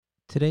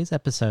Today's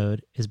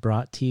episode is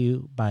brought to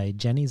you by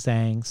Jenny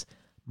Zhang's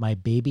My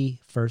Baby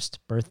First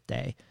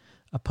Birthday,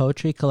 a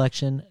poetry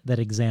collection that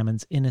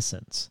examines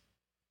innocence,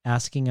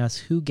 asking us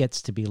who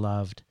gets to be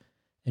loved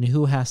and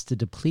who has to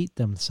deplete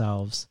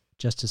themselves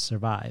just to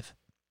survive.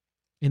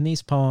 In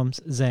these poems,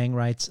 Zhang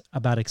writes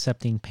about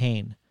accepting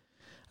pain,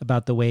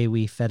 about the way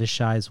we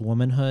fetishize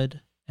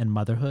womanhood and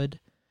motherhood,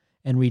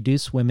 and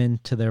reduce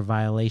women to their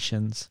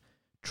violations,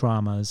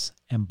 traumas,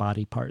 and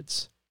body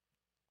parts.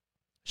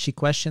 She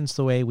questions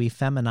the way we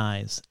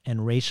feminize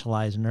and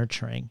racialize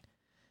nurturing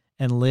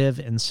and live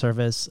in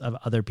service of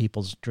other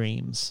people's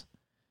dreams.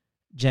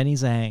 Jenny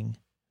Zhang,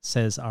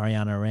 says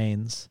Ariana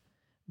Reigns,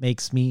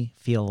 makes me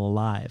feel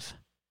alive.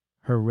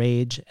 Her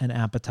rage and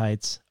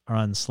appetites are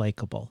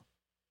unslakable.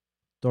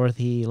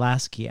 Dorothy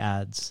Lasky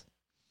adds,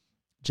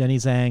 Jenny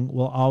Zhang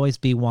will always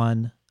be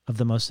one of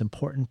the most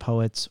important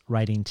poets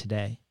writing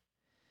today.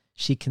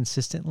 She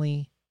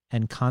consistently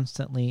and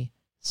constantly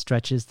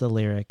stretches the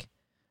lyric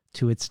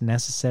to its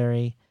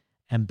necessary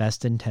and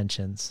best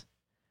intentions,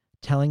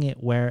 telling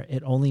it where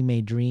it only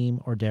may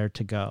dream or dare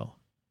to go.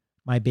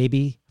 My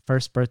Baby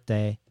First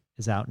Birthday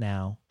is out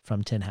now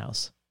from Tin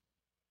House.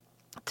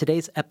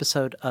 Today's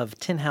episode of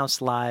Tin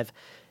House Live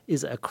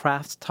is a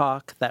craft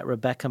talk that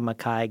Rebecca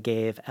Makkai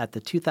gave at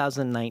the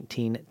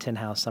 2019 Tin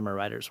House Summer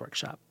Writers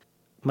Workshop.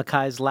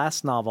 Mackay's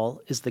last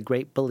novel is The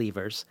Great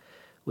Believers,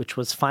 which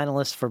was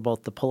finalist for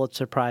both the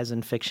Pulitzer Prize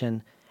in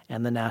Fiction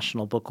and the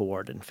National Book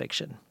Award in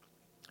Fiction.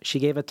 She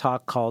gave a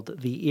talk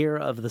called The Ear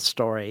of the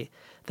Story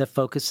that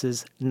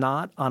focuses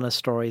not on a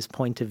story's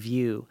point of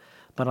view,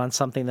 but on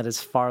something that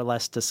is far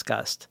less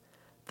discussed,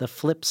 the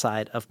flip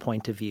side of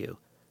point of view.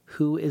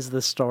 Who is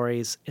the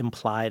story's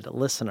implied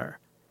listener?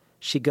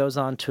 She goes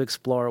on to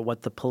explore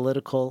what the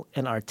political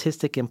and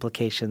artistic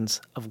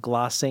implications of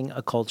glossing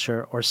a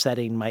culture or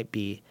setting might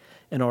be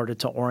in order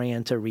to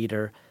orient a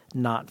reader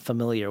not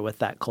familiar with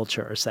that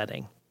culture or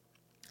setting.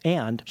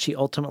 And she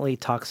ultimately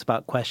talks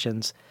about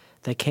questions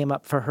that came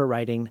up for her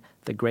writing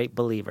The Great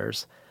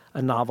Believers,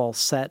 a novel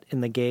set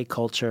in the gay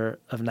culture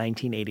of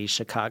 1980s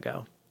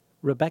Chicago.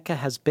 Rebecca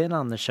has been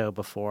on the show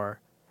before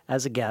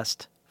as a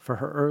guest for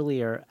her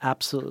earlier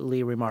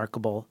absolutely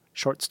remarkable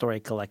short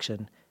story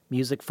collection,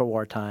 Music for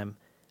Wartime,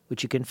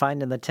 which you can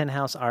find in the Tin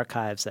House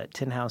archives at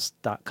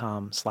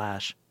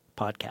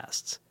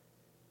tinhouse.com/podcasts.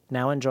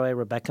 Now enjoy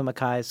Rebecca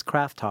Mackai's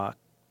craft talk,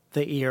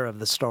 The Ear of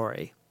the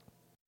Story.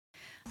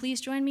 Please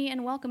join me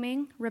in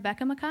welcoming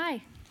Rebecca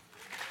Makkai.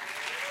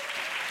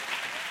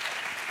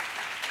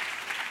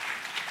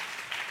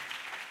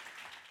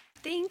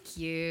 Thank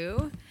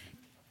you.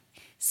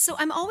 So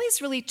I'm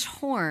always really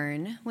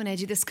torn when I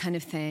do this kind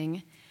of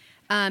thing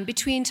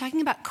between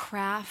talking about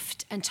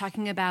craft and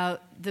talking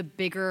about the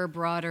bigger,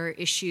 broader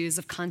issues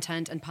of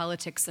content and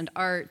politics and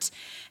art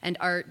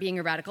being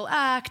a radical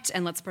act,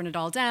 and let's burn it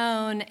all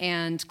down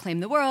and claim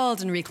the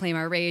world and reclaim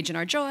our rage and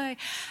our joy.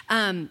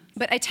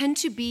 But I tend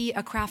to be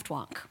a craft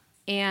wonk.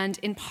 And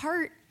in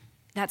part,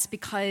 that's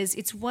because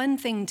it's one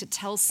thing to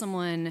tell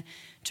someone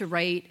to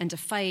write and to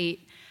fight,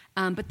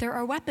 but there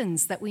are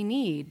weapons that we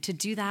need to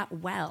do that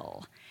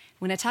well.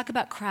 When I talk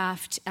about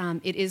craft,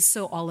 it is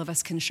so all of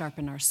us can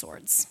sharpen our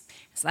swords.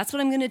 So that's what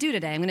I'm going to do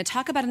today. I'm going to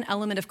talk about an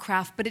element of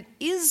craft, but it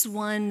is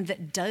one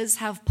that does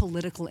have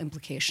political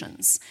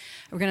implications.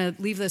 We're going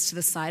to leave those to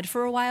the side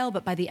for a while,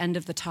 but by the end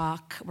of the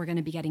talk, we're going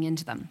to be getting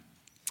into them.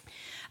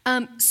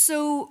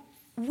 So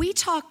we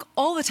talk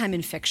all the time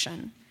in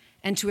fiction,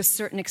 and to a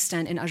certain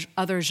extent in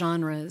other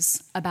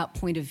genres, about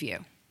point of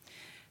view.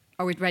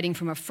 Are we writing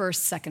from a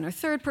first, second, or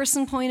third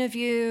person point of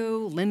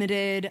view,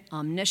 limited,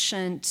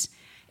 omniscient?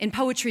 In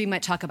poetry, we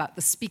might talk about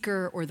the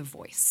speaker or the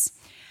voice.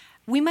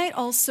 We might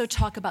also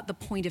talk about the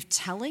point of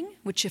telling,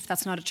 which, if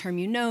that's not a term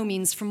you know,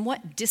 means from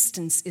what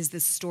distance is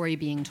this story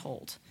being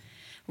told?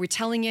 We're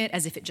telling it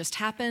as if it just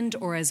happened,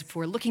 or as if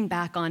we're looking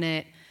back on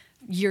it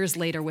years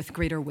later with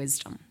greater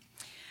wisdom.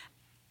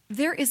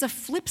 There is a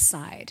flip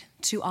side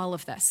to all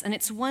of this, and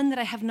it's one that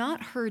I have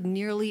not heard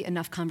nearly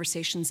enough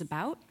conversations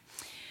about.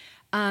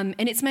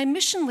 And it's my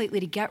mission lately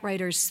to get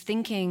writers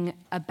thinking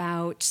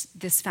about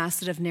this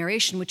facet of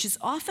narration, which is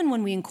often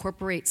one we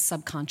incorporate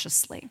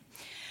subconsciously.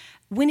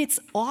 When it's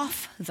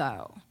off,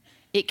 though,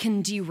 it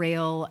can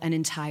derail an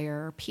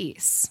entire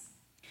piece.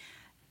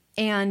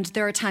 And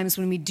there are times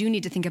when we do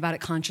need to think about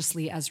it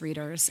consciously as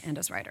readers and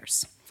as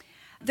writers.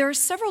 There are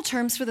several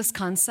terms for this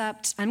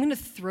concept. I'm going to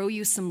throw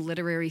you some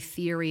literary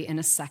theory in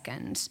a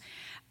second.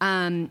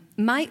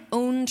 My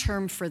own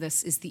term for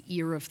this is the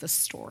ear of the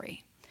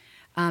story.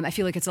 I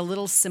feel like it's a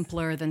little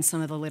simpler than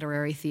some of the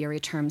literary theory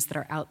terms that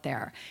are out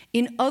there.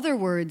 In other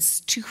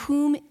words, to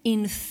whom,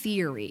 in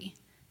theory,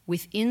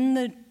 within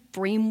the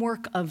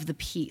framework of the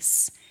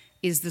piece,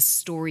 is the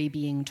story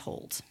being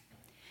told?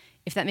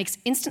 If that makes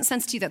instant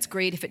sense to you, that's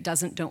great. If it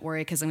doesn't, don't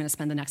worry, because I'm going to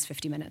spend the next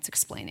 50 minutes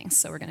explaining,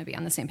 so we're going to be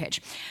on the same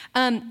page.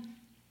 I'm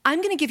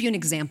going to give you an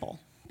example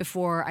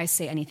before I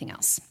say anything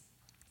else.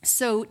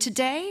 So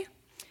today,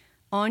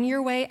 on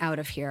your way out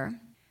of here,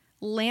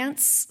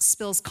 Lance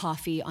spills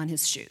coffee on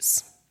his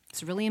shoes.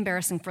 It's really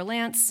embarrassing for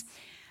Lance.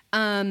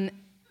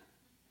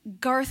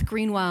 Garth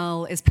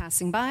Greenwell is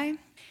passing by,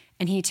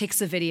 and he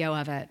takes a video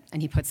of it,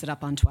 and he puts it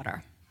up on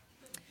Twitter.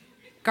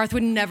 Garth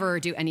would never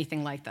do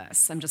anything like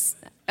this.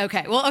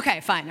 Okay,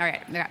 fine, all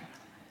right.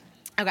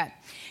 Okay,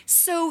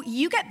 so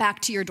you get back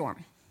to your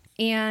dorm,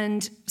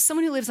 and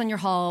someone who lives on your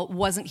hall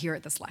wasn't here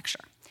at this lecture.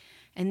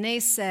 And they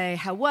say,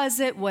 how was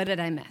it? What did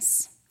I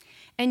miss?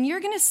 And you're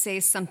going to say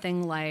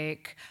something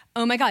like,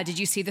 oh my God, did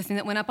you see the thing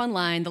that went up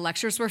online? The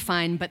lectures were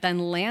fine, but then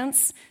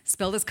Lance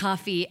spilled his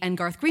coffee and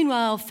Garth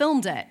Greenwell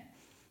filmed it.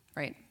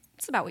 Right?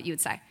 That's about what you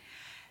would say.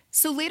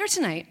 So later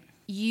tonight,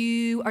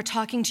 you are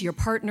talking to your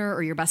partner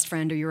or your best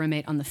friend or your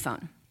roommate on the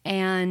phone.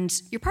 And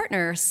your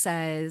partner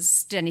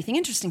says, did anything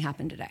interesting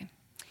happen today?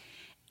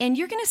 And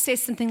you're going to say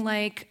something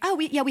like,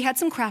 we had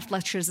some craft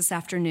lectures this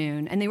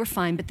afternoon, and they were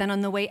fine, but then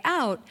on the way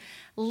out,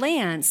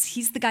 Lance,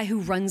 he's the guy who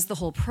runs the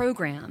whole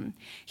program.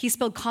 He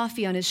spilled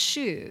coffee on his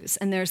shoes,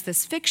 and there's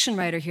this fiction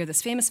writer here,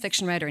 this famous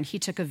fiction writer, and he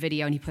took a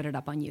video and he put it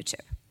up on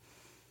YouTube.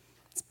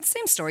 It's the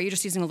same story, you're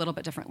just using a little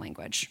bit different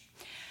language.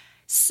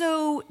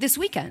 So this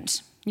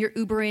weekend, you're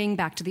Ubering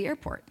back to the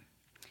airport,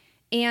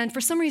 and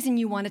for some reason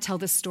you want to tell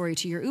this story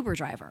to your Uber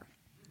driver.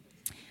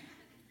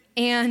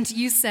 And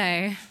you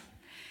say,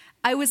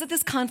 I was at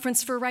this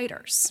conference for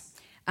writers.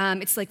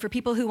 It's like for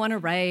people who want to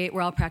write,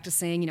 we're all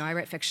practicing, I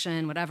write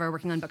fiction, whatever,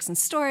 working on books and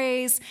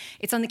stories.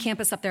 It's on the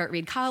campus up there at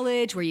Reed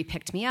College where you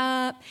picked me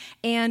up.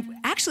 And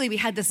actually, we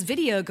had this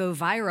video go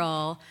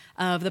viral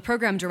of the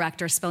program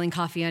director spilling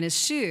coffee on his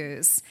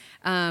shoes.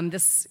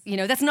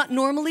 That's not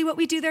normally what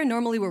we do there.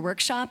 Normally, we're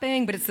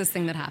workshopping, but it's this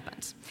thing that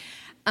happened.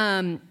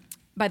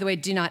 By the way,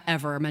 do not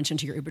ever mention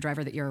to your Uber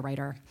driver that you're a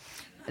writer.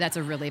 That's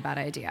a really bad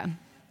idea.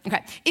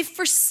 Okay, if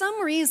for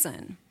some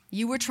reason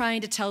you were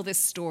trying to tell this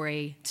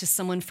story to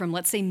someone from,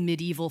 let's say,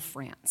 medieval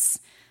France.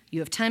 You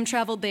have time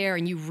traveled there,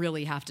 and you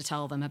really have to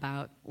tell them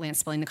about Lance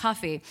spilling the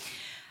coffee.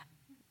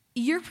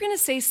 You're going to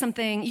say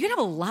something, you're going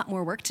to have a lot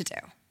more work to do.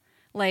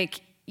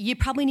 Like, you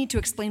probably need to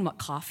explain what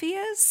coffee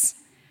is,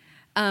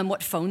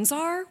 what phones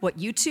are, what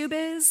YouTube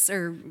is,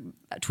 or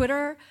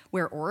Twitter,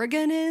 where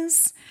Oregon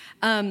is.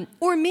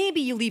 Or maybe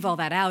you leave all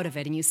that out of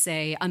it, and you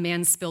say, a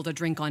man spilled a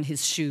drink on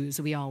his shoes,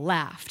 we all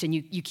laughed, and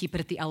you keep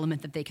it at the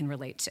element that they can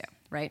relate to,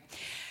 right?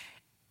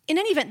 In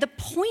any event, the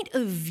point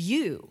of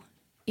view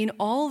in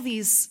all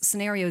these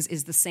scenarios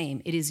is the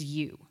same. It is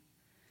you.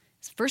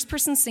 It's first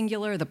person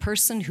singular, the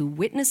person who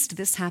witnessed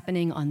this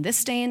happening on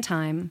this day and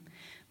time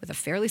with a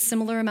fairly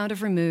similar amount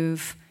of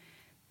remove.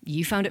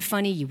 You found it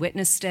funny, you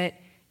witnessed it.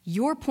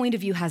 Your point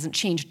of view hasn't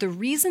changed. The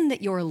reason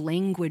that your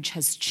language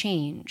has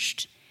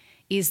changed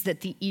is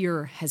that the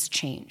ear has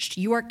changed.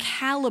 You are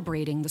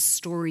calibrating the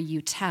story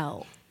you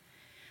tell.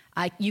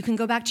 You can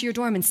go back to your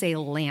dorm and say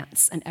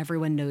Lance, and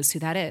everyone knows who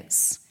that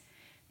is.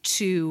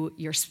 To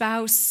your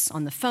spouse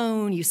on the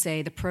phone, you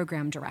say the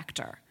program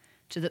director.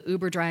 To the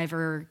Uber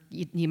driver,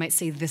 you might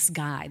say this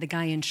guy, the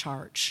guy in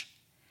charge.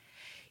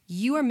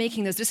 You are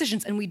making those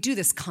decisions, and we do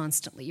this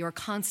constantly. You are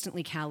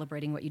constantly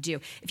calibrating what you do.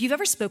 If you've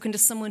ever spoken to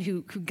someone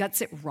who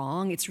gets it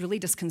wrong, it's really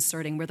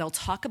disconcerting, where they'll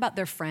talk about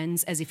their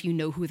friends as if you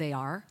know who they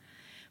are.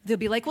 They'll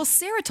be like, well,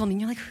 Sarah told me,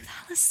 and you're like, who the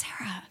hell is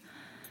Sarah?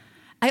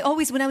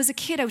 When I was a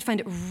kid, I would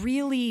find it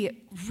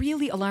really,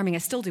 really alarming. I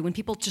still do, when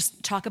people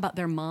just talk about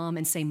their mom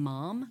and say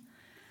mom.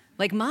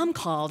 Like, mom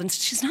called, and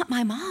she's not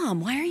my mom.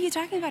 Why are you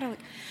talking about her?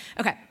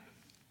 Okay.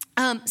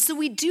 So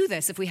we do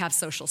this if we have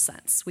social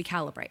sense. We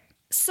calibrate.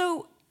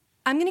 So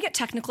I'm going to get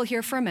technical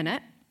here for a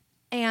minute,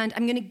 and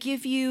I'm going to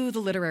give you the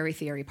literary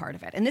theory part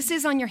of it. And this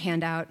is on your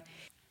handout.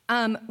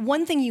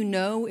 One thing you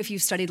know if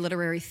you've studied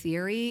literary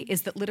theory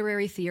is that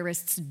literary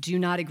theorists do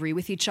not agree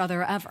with each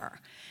other ever.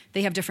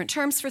 They have different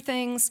terms for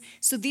things.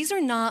 So these are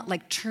not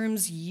like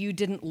terms you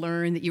didn't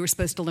learn that you were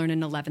supposed to learn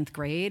in 11th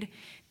grade.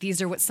 These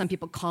are what some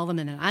people call them,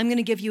 and then I'm going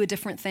to give you a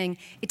different thing.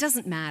 It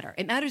doesn't matter.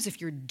 It matters if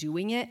you're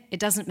doing it. It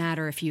doesn't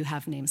matter if you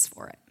have names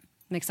for it.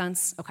 Make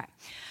sense? Okay.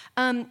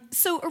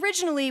 So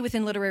originally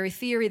within literary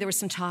theory, there was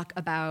some talk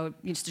about,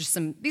 these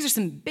are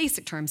some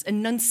basic terms,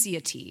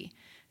 enunciati.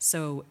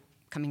 So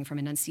coming from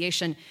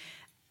enunciation,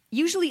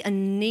 usually a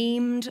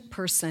named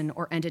person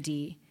or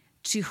entity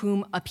to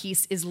whom a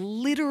piece is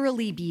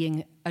literally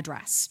being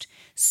addressed.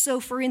 So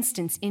for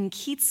instance, in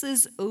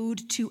Keats's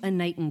Ode to a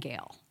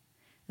Nightingale,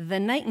 the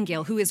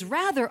nightingale, who is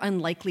rather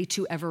unlikely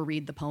to ever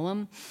read the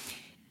poem,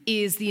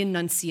 is the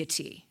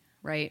enunciati,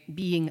 right,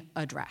 being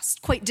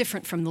addressed. Quite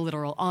different from the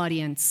literal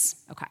audience.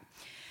 Okay.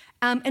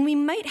 And we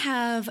might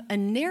have a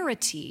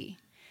narratee,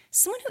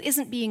 someone who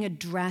isn't being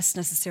addressed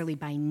necessarily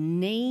by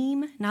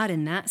name, not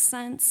in that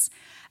sense,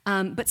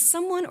 but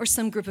someone or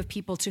some group of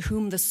people to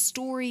whom the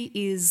story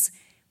is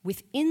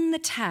within the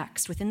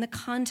text, within the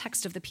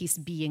context of the piece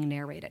being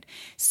narrated.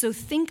 So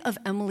think of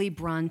Emily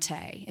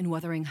Bronte in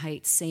Wuthering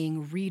Heights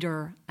saying,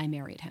 "Reader, I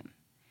married him."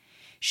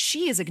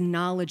 She is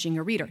acknowledging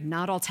a reader.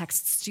 Not all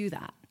texts do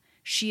that.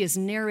 She is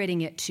narrating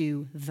it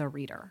to the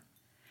reader.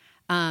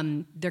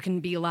 There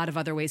can be a lot of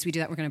other ways we do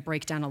that. We're going to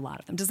break down a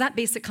lot of them. Does that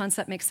basic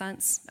concept make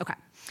sense? Okay.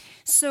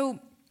 So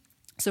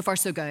far,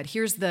 so good.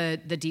 Here's the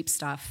deep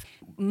stuff.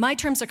 My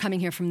terms are coming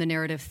here from the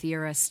narrative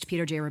theorist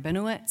Peter J.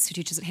 Rabinowitz, who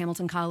teaches at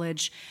Hamilton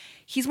College.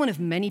 He's one of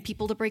many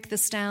people to break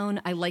this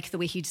down. I like the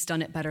way he's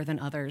done it better than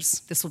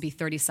others. This will be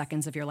 30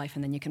 seconds of your life,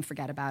 and then you can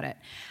forget about it.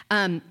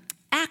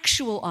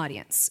 Actual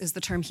audience is the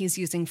term he's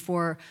using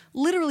for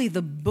literally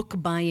the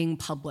book-buying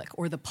public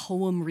or the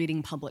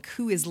poem-reading public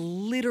who is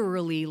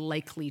literally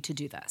likely to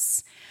do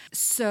this.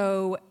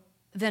 So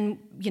then,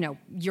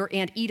 your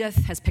Aunt Edith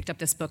has picked up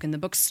this book in the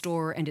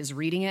bookstore and is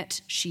reading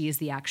it. She is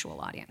the actual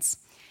audience.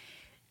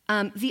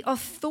 The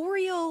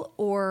authorial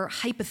or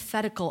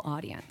hypothetical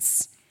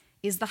audience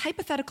is the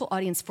hypothetical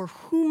audience for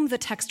whom the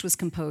text was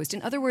composed.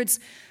 In other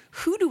words,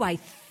 who do I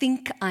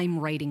think I'm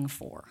writing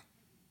for,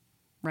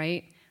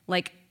 right?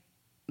 Like,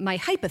 my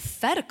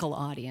hypothetical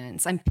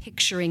audience, I'm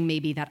picturing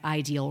maybe that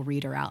ideal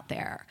reader out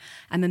there.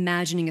 I'm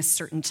imagining a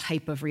certain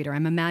type of reader.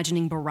 I'm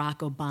imagining Barack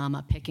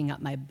Obama picking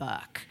up my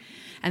book.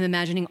 I'm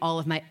imagining all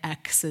of my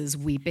exes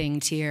weeping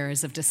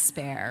tears of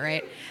despair,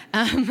 right?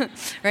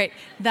 Right.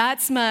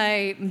 That's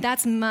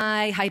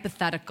my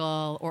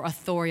hypothetical or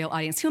authorial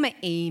audience. Who am I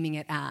aiming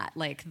it at?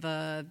 Like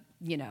the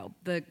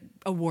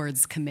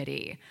awards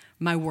committee,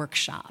 my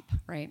workshop,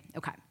 right?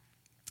 Okay.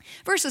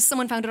 Versus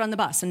someone found it on the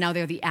bus, and now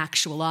they're the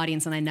actual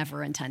audience, and I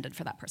never intended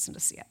for that person to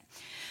see it.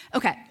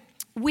 Okay.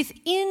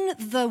 Within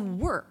the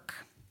work,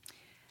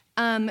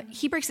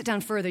 he breaks it down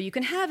further. You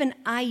can have an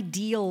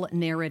ideal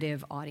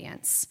narrative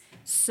audience.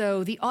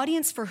 So the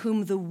audience for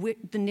whom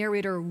the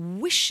narrator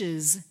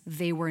wishes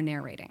they were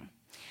narrating.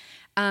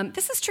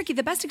 This is tricky.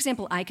 The best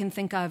example I can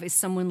think of is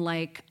someone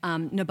like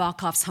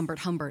Nabokov's Humbert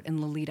Humbert in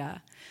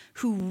Lolita,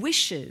 who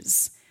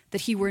wishes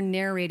that he were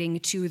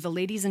narrating to the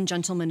ladies and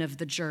gentlemen of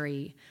the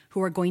jury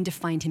who are going to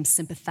find him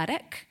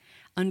sympathetic,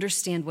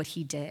 understand what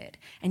he did.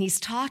 And he's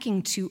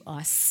talking to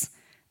us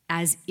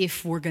as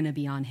if we're going to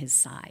be on his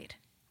side,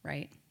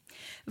 right?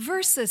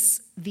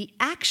 Versus the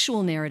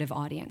actual narrative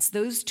audience,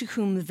 those to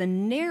whom the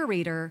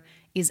narrator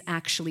is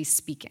actually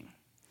speaking.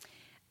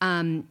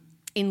 In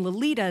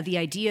Lolita, the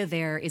idea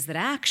there is that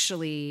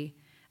actually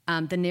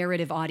the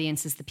narrative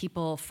audience is the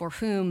people for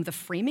whom the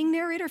framing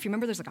narrator, if you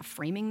remember, there's like a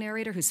framing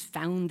narrator who's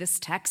found this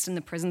text in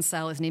the prison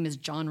cell. His name is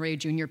John Ray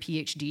Jr.,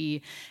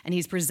 PhD, and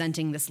he's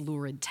presenting this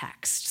lurid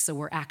text. So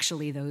we're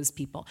actually those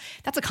people.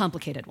 That's a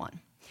complicated one.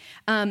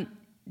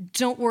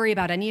 Don't worry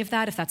about any of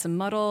that if that's a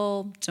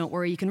muddle. Don't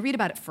worry. You can read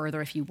about it further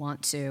if you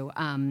want to.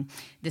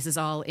 This is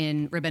all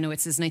in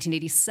Rabinowitz's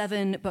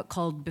 1987 book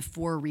called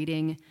Before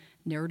Reading,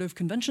 Narrative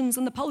Conventions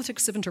and the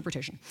Politics of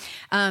Interpretation.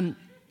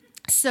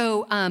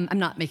 So I'm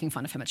not making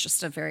fun of him. It's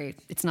just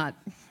it's not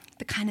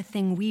the kind of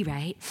thing we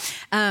write.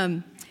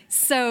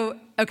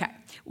 Okay.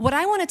 What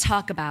I want to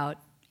talk about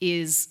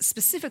is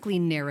specifically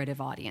narrative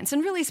audience,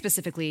 and really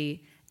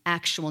specifically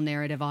actual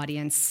narrative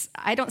audience.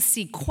 I don't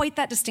see quite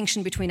that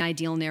distinction between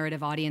ideal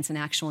narrative audience and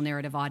actual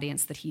narrative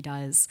audience that he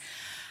does.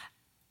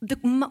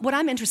 What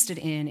I'm interested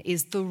in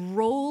is the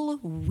role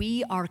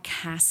we are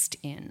cast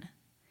in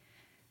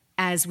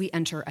as we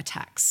enter a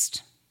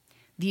text,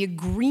 the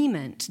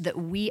agreement that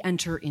we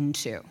enter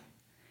into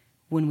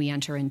when we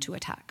enter into a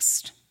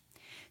text.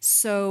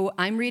 So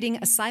I'm reading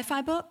a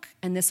sci-fi book,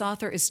 and this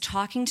author is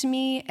talking to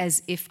me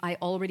as if I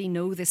already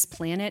know this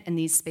planet and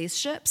these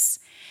spaceships,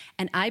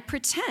 and I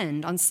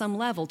pretend on some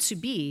level to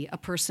be a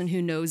person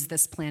who knows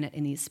this planet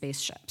and these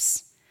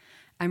spaceships.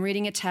 I'm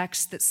reading a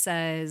text that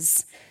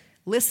says,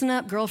 listen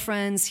up,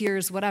 girlfriends,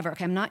 here's whatever.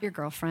 Okay, I'm not your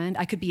girlfriend.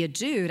 I could be a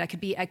dude. I could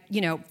be,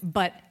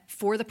 but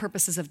for the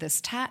purposes of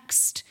this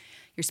text,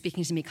 you're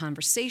speaking to me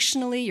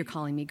conversationally, you're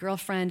calling me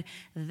girlfriend.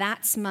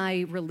 That's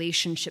my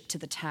relationship to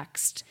the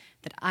text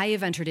that I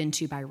have entered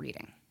into by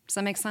reading. Does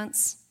that make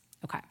sense?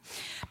 Okay.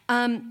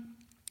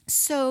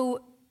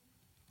 So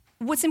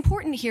what's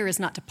important here is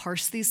not to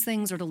parse these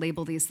things or to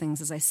label these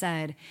things, as I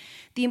said.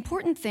 The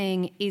important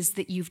thing is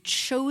that you've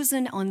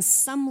chosen on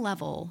some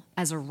level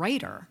as a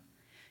writer,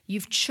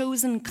 you've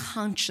chosen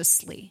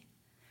consciously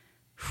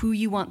who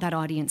you want that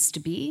audience to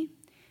be,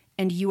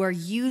 and you are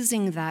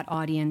using that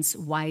audience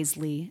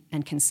wisely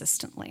and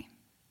consistently.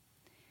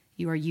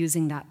 You are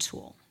using that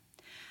tool.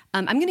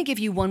 I'm going to give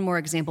you one more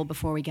example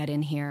before we get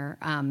in here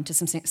to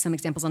some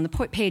examples on the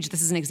page.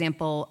 This is an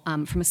example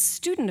from a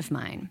student of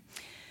mine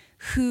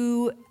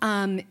who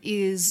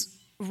is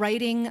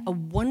writing a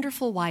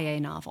wonderful YA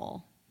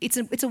novel. It's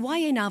a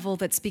YA novel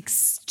that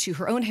speaks to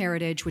her own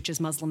heritage, which is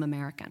Muslim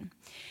American.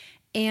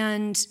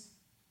 And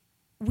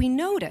we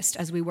noticed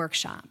as we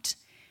workshopped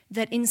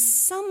that in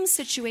some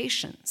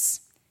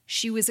situations,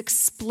 she was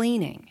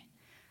explaining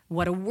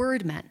what a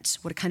word meant,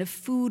 what a kind of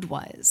food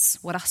was,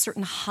 what a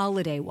certain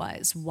holiday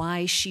was,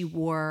 why she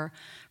wore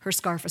her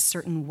scarf a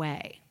certain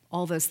way,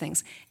 all those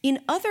things.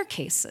 In other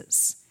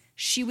cases,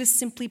 she was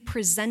simply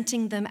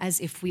presenting them as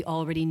if we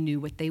already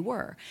knew what they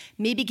were,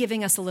 maybe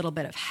giving us a little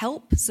bit of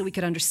help so we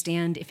could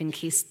understand if in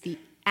case the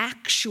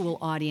actual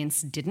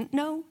audience didn't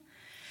know,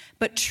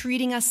 but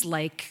treating us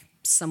like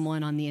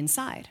someone on the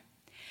inside.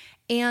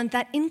 And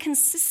that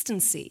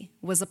inconsistency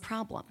was a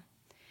problem.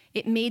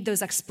 It made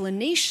those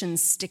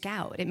explanations stick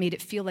out. It made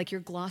it feel like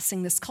you're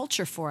glossing this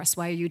culture for us.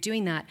 Why are you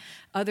doing that?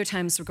 Other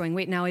times we're going,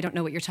 wait, now I don't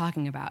know what you're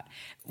talking about.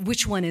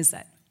 Which one is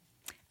it?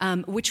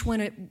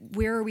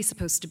 Where are we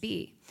supposed to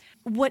be?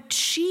 what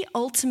she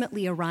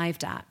ultimately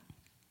arrived at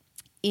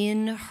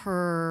in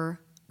her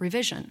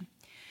revision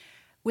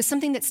was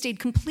something that stayed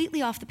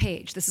completely off the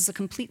page. This is a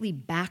completely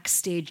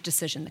backstage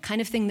decision, the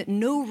kind of thing that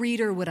no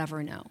reader would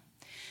ever know.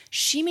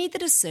 She made the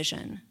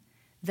decision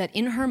that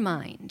in her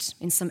mind,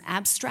 in some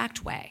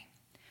abstract way,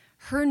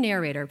 her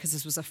narrator, because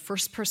this was a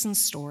first-person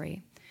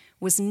story,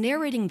 was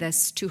narrating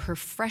this to her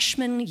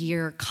freshman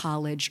year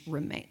college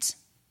roommate.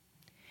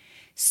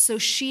 So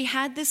she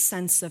had this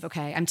sense of,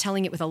 okay, I'm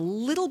telling it with a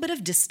little bit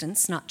of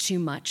distance, not too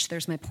much.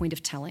 There's my point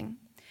of telling.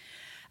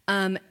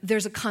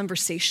 There's a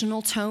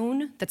conversational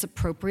tone that's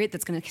appropriate,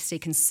 that's going to stay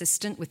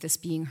consistent with this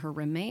being her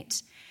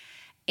roommate.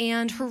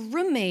 And her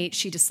roommate,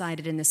 she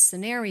decided in this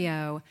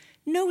scenario,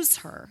 knows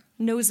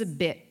a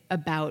bit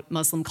about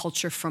Muslim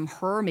culture from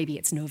her, maybe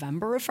it's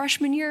November of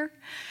freshman year,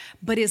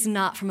 but is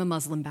not from a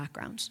Muslim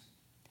background.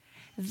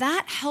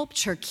 That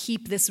helped her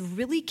keep this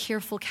really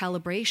careful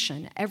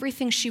calibration.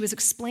 Everything she was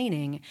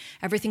explaining,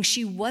 everything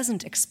she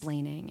wasn't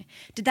explaining,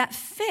 did that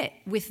fit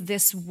with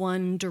this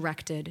one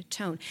directed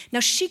tone? Now,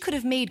 she could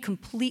have made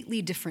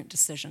completely different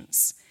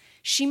decisions.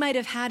 She might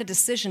have had a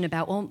decision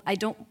about, well, I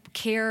don't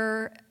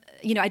care,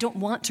 I don't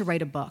want to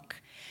write a book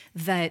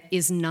that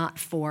is not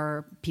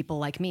for people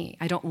like me.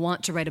 I don't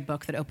want to write a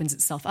book that opens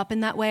itself up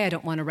in that way. I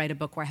don't want to write a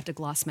book where I have to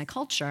gloss my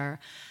culture.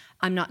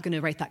 I'm not going to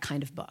write that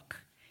kind of book.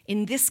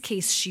 In this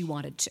case, she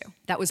wanted to.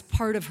 That was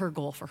part of her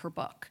goal for her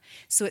book.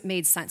 So it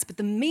made sense. But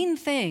the main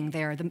thing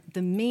there,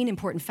 the main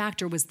important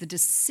factor was the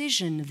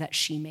decision that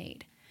she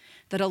made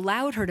that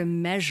allowed her to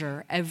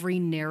measure every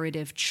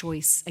narrative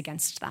choice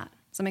against that.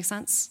 Does that make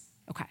sense?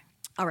 Okay.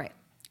 All right.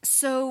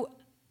 So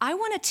I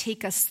want to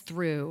take us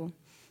through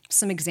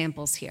some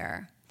examples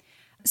here,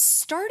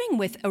 starting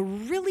with a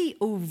really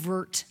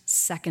overt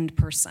second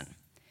person.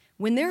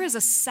 When there is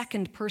a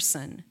second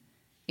person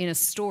in a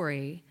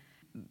story,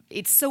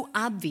 it's so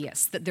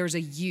obvious that there's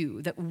a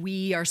you that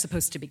we are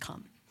supposed to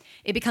become.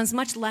 It becomes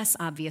much less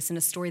obvious in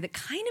a story that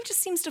kind of just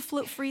seems to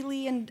float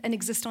freely and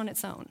exist on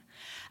its own.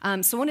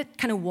 So I want to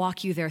kind of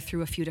walk you there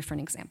through a few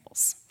different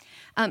examples.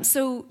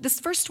 So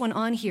this first one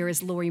on here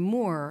is Lori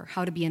Moore,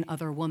 How to Be an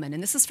Other Woman.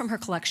 And this is from her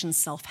collection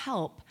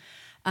Self-Help,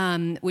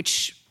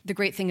 which the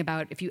great thing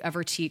about if you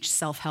ever teach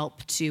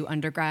self-help to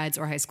undergrads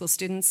or high school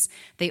students,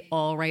 they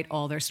all write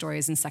all their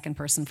stories in second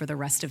person for the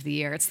rest of the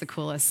year. It's the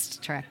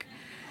coolest trick.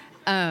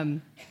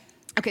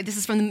 Okay, this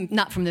is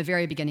not from the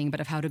very beginning, but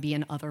of How to Be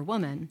an Other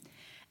Woman.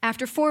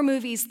 After 4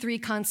 movies, 3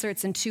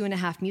 concerts, and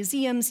 2.5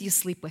 museums, you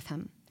sleep with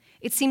him.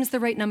 It seems the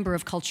right number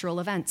of cultural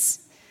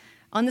events.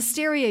 On the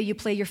stereo, you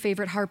play your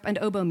favorite harp and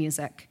oboe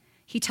music.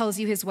 He tells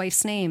you his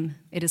wife's name.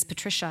 It is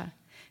Patricia.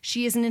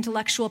 She is an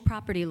intellectual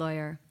property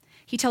lawyer.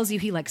 He tells you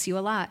he likes you a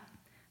lot.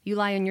 You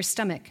lie on your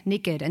stomach,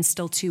 naked and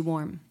still too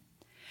warm.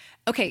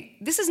 Okay,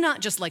 this is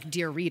not just like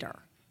Dear Reader.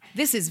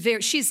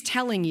 She's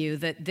telling you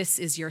that this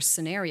is your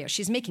scenario.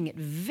 She's making it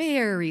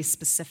very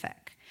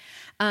specific.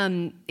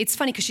 It's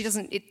funny because she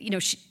doesn't,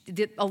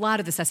 a lot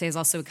of this essay is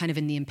also kind of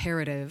in the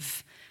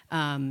imperative,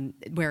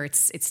 where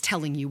it's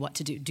telling you what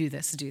to do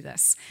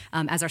this,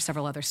 as are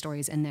several other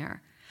stories in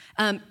there.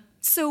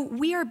 So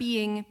we are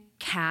being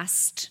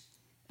cast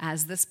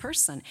as this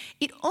person.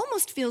 It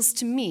almost feels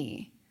to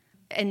me,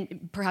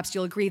 and perhaps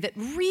you'll agree, that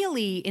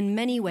really, in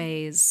many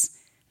ways,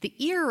 the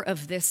ear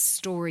of this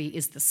story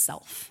is the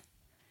self.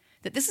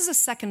 That this is a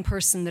second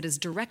person that is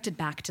directed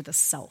back to the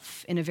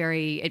self in a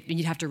very,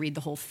 you'd have to read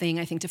the whole thing,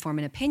 I think, to form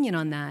an opinion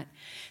on that.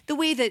 The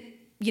way that,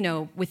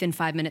 within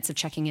 5 minutes of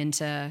checking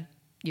into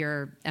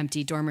your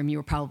empty dorm room, you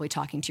were probably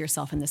talking to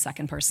yourself in the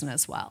second person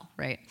as well,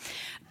 right?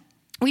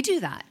 We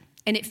do that,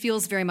 and it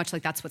feels very much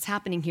like that's what's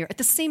happening here. At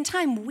the same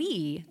time,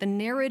 we, the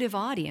narrative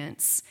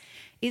audience,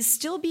 is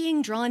still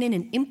being drawn in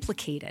and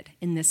implicated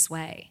in this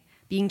way,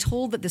 being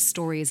told that this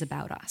story is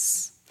about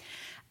us.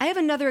 I have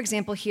another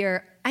example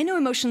here. I know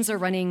emotions are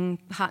running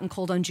hot and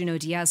cold on Junot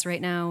Diaz right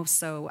now,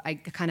 so I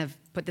kind of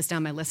put this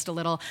down my list a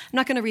little. I'm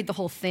not going to read the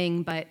whole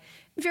thing, but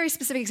a very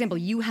specific example.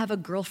 You have a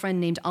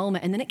girlfriend named Alma,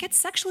 and then it gets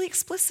sexually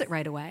explicit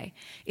right away.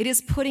 It is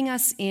putting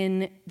us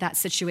in that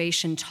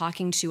situation,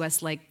 talking to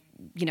us like,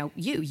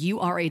 you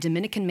are a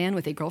Dominican man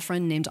with a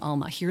girlfriend named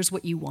Alma. Here's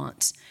what you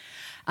want.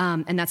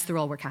 And that's the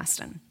role we're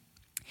casting.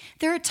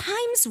 There are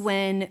times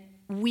when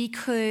we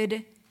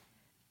could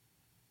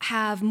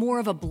have more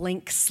of a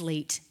blank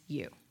slate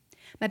you.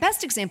 My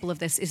best example of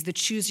this is the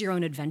choose your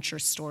own adventure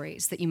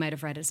stories that you might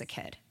have read as a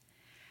kid.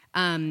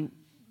 It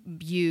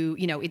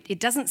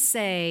doesn't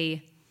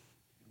say,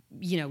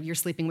 you're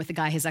sleeping with a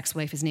guy, his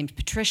ex-wife is named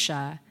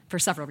Patricia for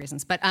several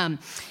reasons, but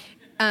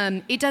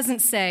it doesn't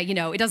say,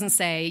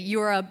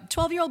 you're a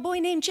 12-year-old boy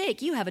named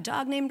Jake, you have a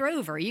dog named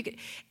Rover. It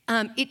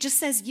just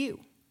says you.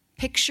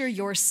 Picture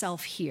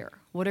yourself here.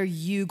 What are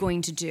you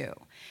going to do?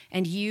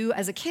 And you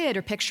as a kid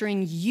are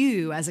picturing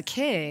you as a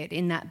kid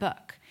in that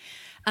book.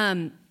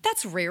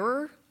 That's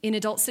rarer in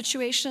adult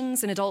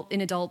situations, adult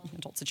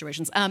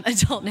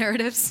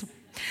narratives.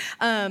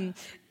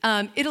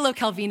 Italo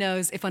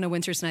Calvino's If on a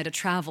Winter's Night a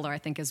Traveler, I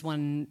think, is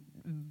one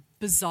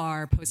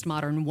bizarre,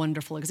 postmodern,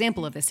 wonderful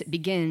example of this. It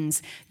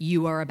begins,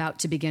 you are about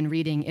to begin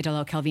reading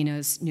Italo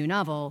Calvino's new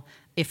novel,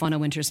 if on a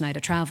winter's night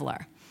a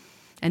traveler.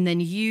 And then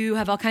you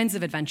have all kinds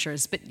of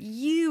adventures, but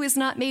you is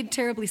not made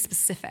terribly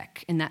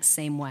specific in that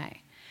same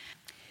way.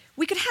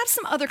 We could have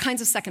some other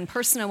kinds of second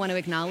person. I want to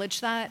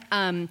acknowledge that.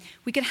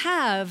 We could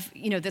have,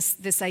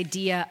 this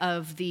idea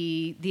of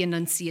the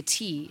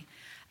enunciatee.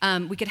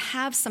 We could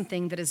have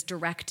something that is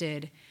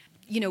directed,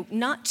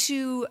 not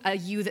to a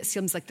you that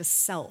seems like the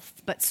self,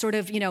 but sort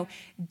of,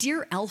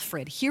 dear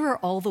Alfred, here are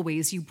all the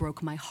ways you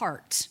broke my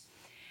heart.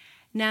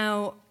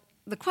 Now,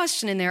 the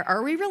question in there,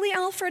 are we really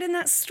Alfred in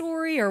that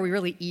story, or are we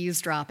really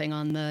eavesdropping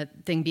on the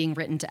thing being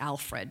written to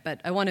Alfred?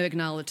 But I want to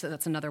acknowledge that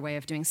that's another way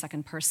of doing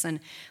second person.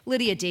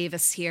 Lydia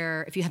Davis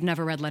here, if you have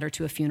never read Letter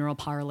to a Funeral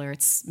Parlor,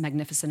 it's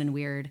magnificent and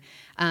weird.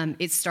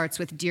 It starts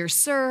with, Dear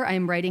Sir, I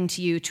am writing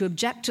to you to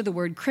object to the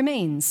word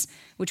cremains,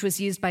 which was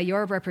used by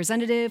your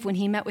representative when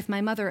he met with my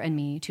mother and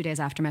me 2 days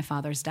after my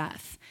father's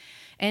death.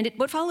 And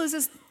what follows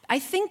is, I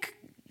think,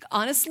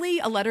 honestly,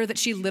 a letter that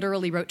she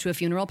literally wrote to a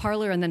funeral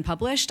parlor and then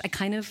published. I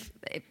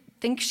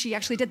think she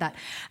actually did that.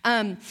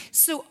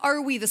 So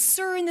are we the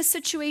sir in this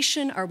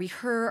situation? Are we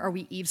her? Are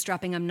we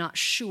eavesdropping? I'm not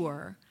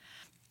sure.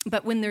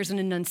 But when there's an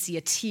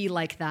enunciatee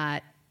like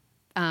that,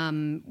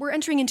 we're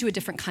entering into a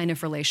different kind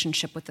of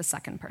relationship with the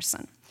second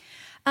person.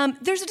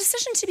 There's a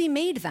decision to be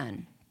made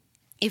then,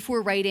 if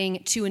we're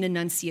writing to an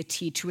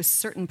enunciatee, to a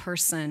certain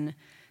person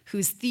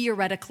who's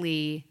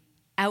theoretically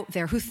out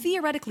there, who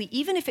theoretically,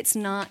 even if it's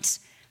not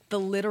the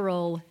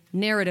literal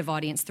narrative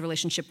audience, the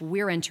relationship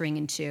we're entering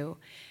into,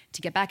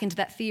 to get back into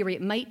that theory,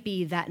 it might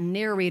be that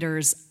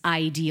narrator's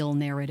ideal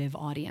narrative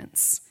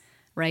audience,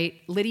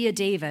 right? Lydia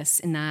Davis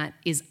in that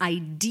is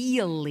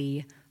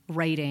ideally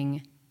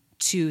writing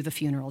to the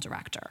funeral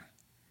director.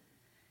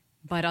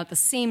 But at the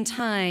same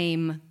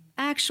time,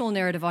 actual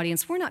narrative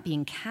audience, we're not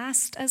being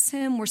cast as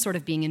him, we're sort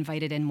of being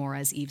invited in more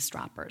as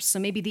eavesdroppers. So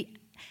maybe the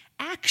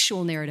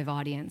actual narrative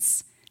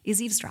audience is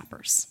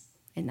eavesdroppers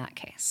in that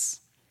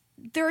case.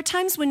 There are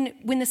times when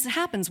this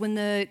happens, when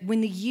the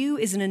you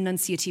is an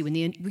enunciatee, when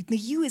the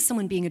you is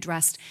someone being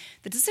addressed,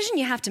 the decision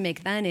you have to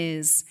make then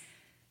is,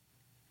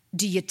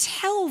 do you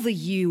tell the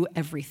you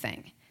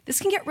everything?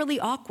 This can get really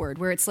awkward,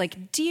 where it's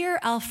like, Dear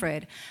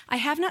Alfred, I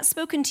have not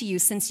spoken to you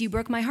since you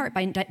broke my heart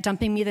by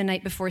dumping me the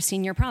night before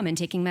senior prom and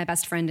taking my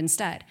best friend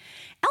instead.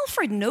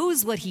 Alfred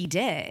knows what he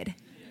did,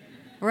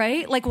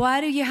 right? Like,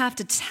 why do you have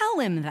to tell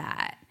him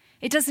that?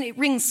 It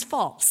rings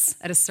false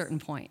at a certain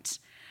point.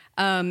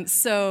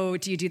 So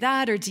do you do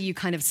that, or do you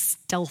kind of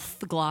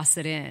stealth gloss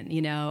it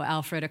in?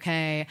 Alfred,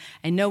 okay,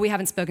 I know we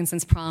haven't spoken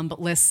since prom, but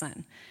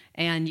listen.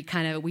 And you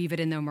kind of weave it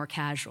in there more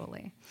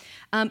casually.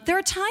 There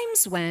are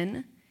times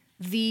when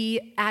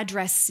the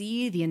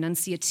addressee, the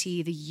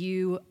enunciatee, the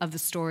you of the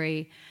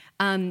story,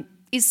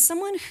 is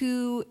someone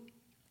who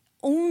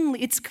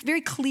it's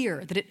very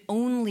clear that it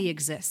only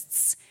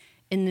exists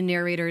in the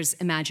narrator's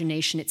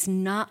imagination. It's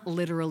not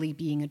literally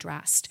being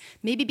addressed.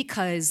 Maybe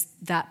because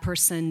that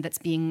person that's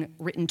being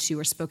written to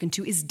or spoken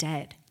to is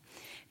dead.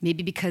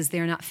 Maybe because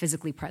they're not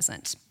physically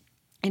present.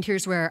 And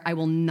here's where I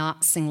will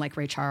not sing like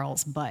Ray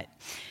Charles, but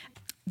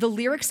the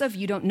lyrics of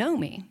You Don't Know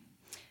Me,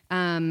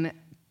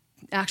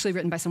 actually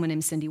written by someone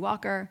named Cindy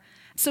Walker.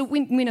 So we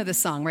know this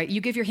song, right?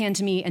 You give your hand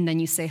to me and then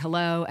you say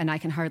hello, and I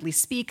can hardly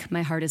speak,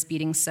 my heart is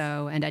beating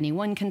so, and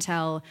anyone can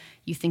tell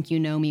you think you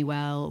know me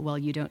well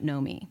you don't know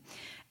me.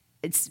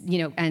 It's,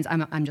 and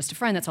I'm just a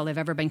friend, that's all I've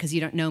ever been because you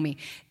don't know me.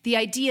 The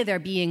idea there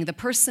being the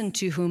person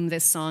to whom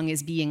this song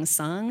is being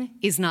sung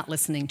is not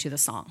listening to the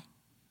song.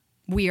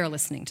 We are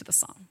listening to the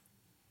song.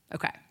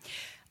 Okay.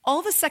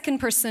 All the second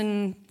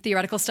person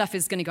theoretical stuff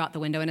is going to go out the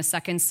window in a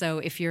second, so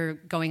if you're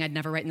going, I'd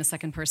never write in the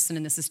second person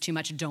and this is too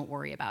much, don't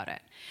worry about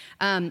it.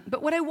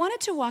 But what I wanted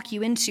to walk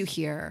you into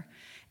here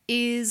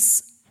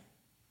is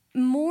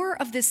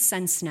more of this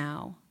sense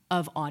now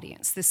of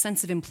audience, this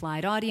sense of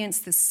implied audience,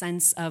 this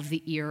sense of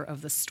the ear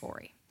of the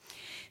story.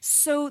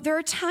 So there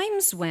are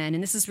times when,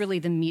 and this is really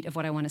the meat of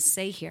what I want to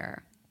say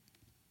here,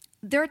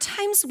 there are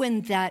times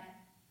when that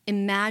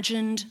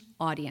imagined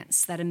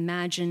audience, that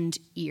imagined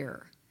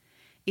ear,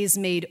 is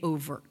made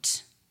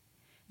overt.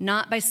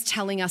 Not by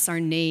telling us our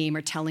name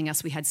or telling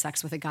us we had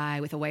sex with a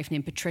guy with a wife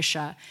named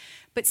Patricia,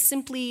 but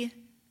simply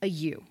a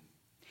you.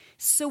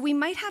 So we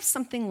might have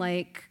something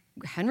like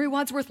Henry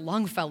Wadsworth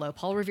Longfellow,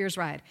 Paul Revere's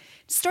Ride.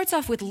 It starts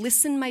off with,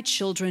 Listen, my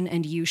children,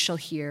 and you shall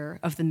hear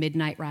of the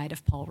midnight ride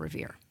of Paul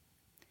Revere.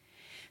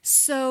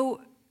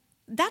 So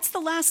that's the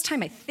last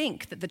time I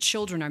think that the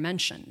children are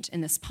mentioned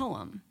in this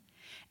poem.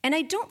 And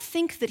I don't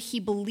think that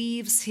he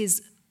believes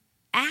his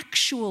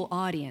actual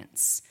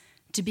audience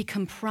to be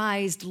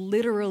comprised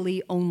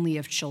literally only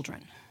of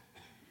children,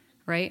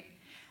 right?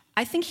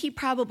 I think he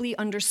probably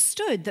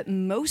understood that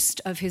most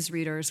of his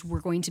readers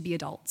were going to be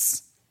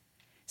adults.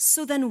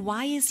 So then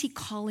why is he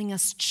calling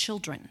us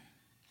children?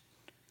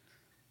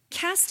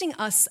 Casting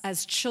us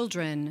as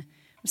children,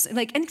 and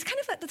it's kind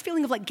of the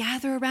feeling of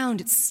gather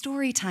around, it's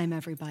story time,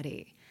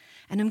 everybody.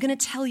 And I'm going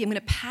to tell you, I'm going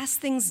to pass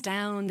things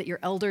down that your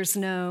elders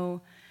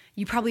know.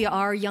 You probably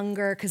are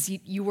younger because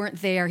you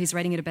weren't there. He's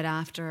writing it a bit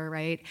after,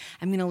 right?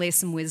 I'm going to lay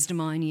some wisdom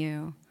on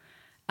you.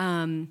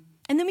 And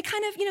And then we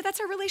kind of, that's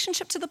our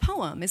relationship to the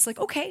poem. It's like,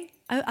 okay,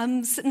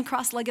 I'm sitting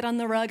cross-legged on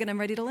the rug and I'm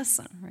ready to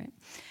listen, right?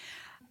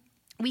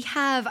 We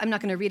have, I'm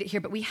not going to read it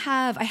here, but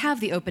I have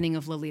the opening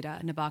of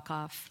Lolita,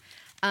 Nabokov,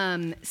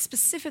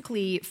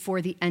 specifically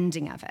for the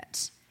ending of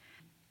it.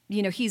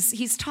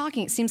 He's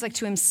talking, it seems like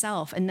to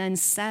himself, and then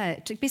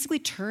basically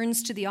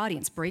turns to the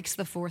audience, breaks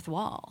the fourth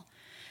wall,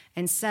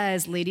 and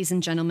says, ladies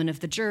and gentlemen of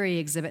the jury,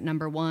 exhibit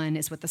number 1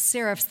 is what the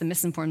seraphs, the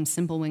misinformed,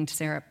 simple-winged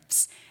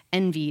seraphs,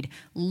 envied.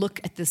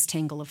 Look at this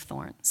tangle of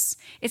thorns.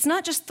 It's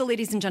not just the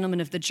ladies and gentlemen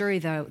of the jury,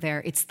 though,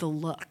 it's the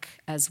look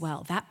as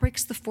well. That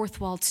breaks the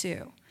fourth wall,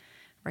 too,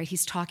 right?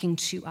 He's talking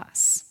to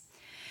us.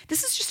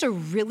 This is just a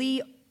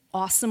really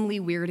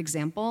awesomely weird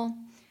example.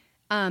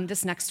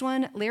 This next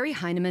one, Larry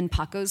Heineman,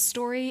 Paco's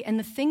story. And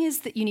the thing is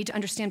that you need to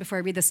understand before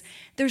I read this,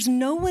 there's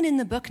no one in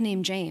the book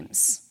named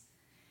James.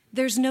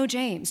 There's no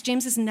James.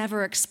 James is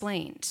never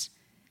explained.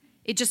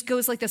 It just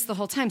goes like this the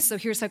whole time. So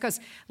here's how it goes.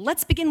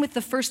 Let's begin with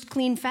the first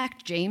clean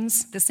fact,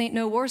 James. This ain't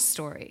no war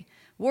story.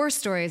 War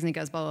stories, and he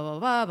goes blah, blah, blah,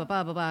 blah, blah,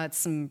 blah, blah, blah. It's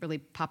some really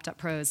popped up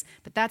prose.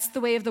 But that's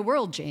the way of the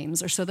world,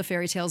 James, or so the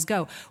fairy tales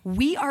go.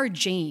 We are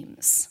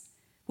James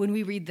when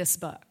we read this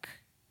book.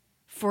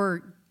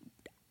 For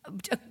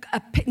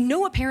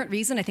no apparent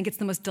reason, I think it's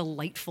the most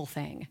delightful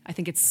thing. I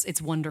think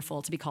it's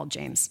wonderful to be called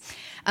James.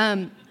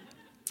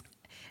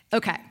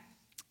 Okay.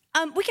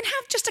 We can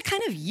have just a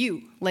kind of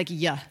you, like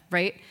yeah,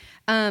 right?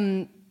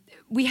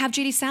 We have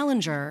J.D.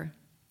 Salinger.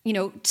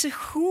 To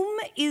whom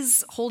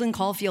is Holden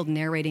Caulfield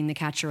narrating The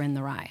Catcher in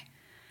the Rye?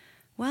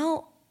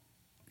 Well,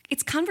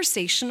 it's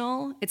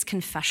conversational, it's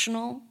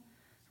confessional,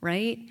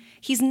 right?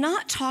 He's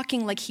not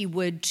talking like he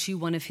would to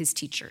one of his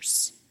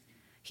teachers.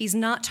 He's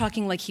not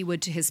talking like he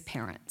would to his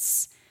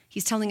parents.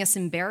 He's telling us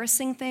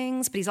embarrassing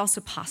things, but he's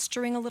also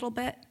posturing a little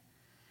bit.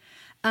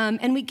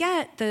 And we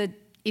get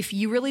if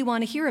you really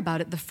want to hear about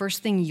it, the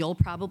first thing you'll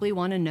probably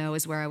want to know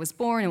is where I was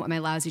born and what my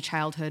lousy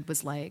childhood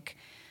was like.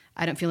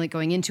 I don't feel like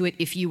going into it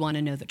if you want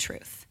to know the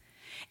truth.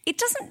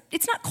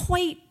 It's not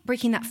quite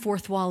breaking that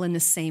fourth wall in the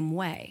same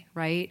way,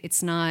 right?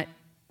 It's not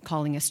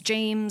calling us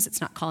James. It's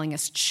not calling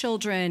us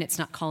children. It's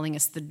not calling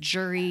us the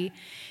jury.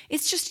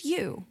 It's just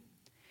you.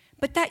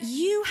 But that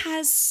you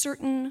has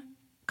certain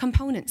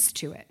components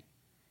to it.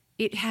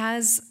 It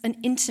has an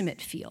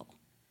intimate feel.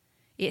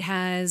 It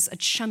has a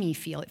chummy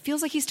feel. It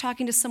feels like he's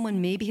talking to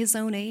someone maybe his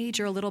own age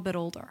or a little bit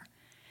older.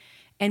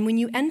 And when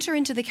you enter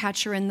into The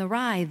Catcher in the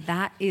Rye,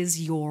 that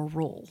is your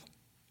role.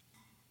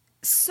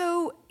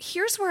 So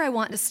here's where I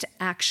want us to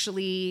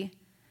actually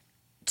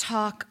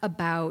talk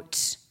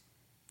about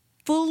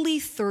fully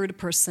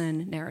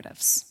third-person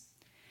narratives.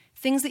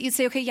 Things that you'd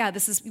say, okay, yeah,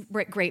 this is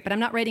great, but I'm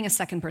not writing a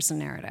second-person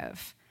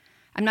narrative.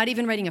 I'm not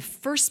even writing a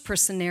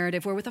first-person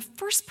narrative, where with a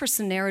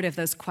first-person narrative,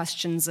 those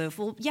questions of,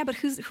 well, yeah, but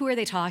who are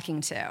they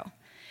talking to?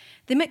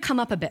 They might come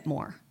up a bit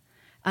more.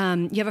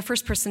 You have a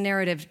first-person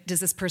narrative. Does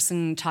this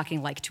person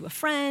talking like to a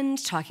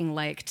friend, talking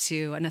like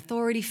to an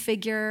authority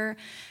figure,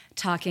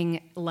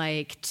 talking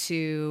like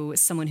to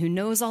someone who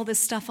knows all this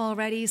stuff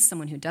already,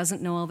 someone who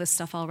doesn't know all this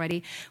stuff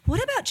already?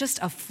 What about just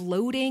a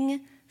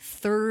floating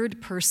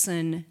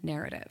third-person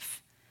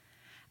narrative?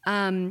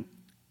 And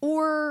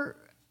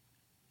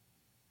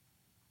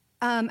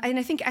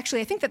I think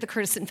that the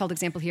Curtis Sittenfeld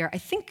example here, I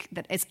think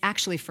that it's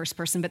actually first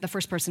person, but the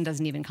first person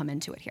doesn't even come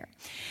into it here.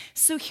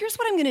 So here's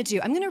what I'm going to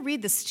do. I'm going to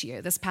read this to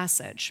you, this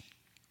passage.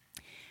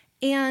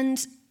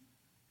 And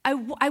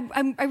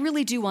I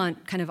really do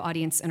want kind of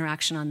audience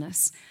interaction on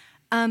this.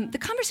 The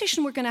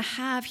conversation we're going to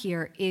have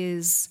here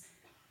is,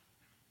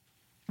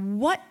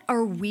 what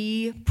are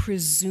we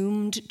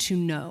presumed to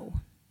know?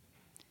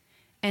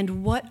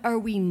 And what are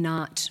we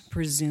not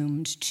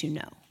presumed to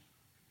know?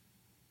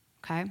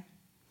 Okay?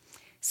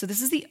 So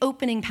this is the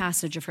opening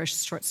passage of her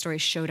short story,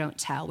 Show, Don't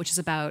Tell, which is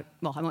about,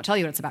 well, I won't tell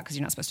you what it's about because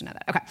you're not supposed to know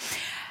that. Okay.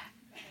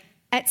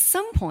 At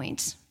some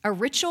point, a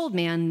rich old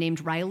man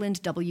named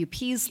Ryland W.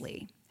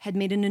 Peasley had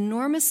made an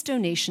enormous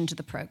donation to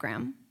the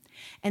program,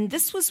 and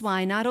this was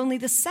why not only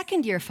the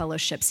second-year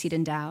fellowships he'd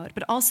endowed,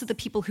 but also the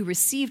people who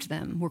received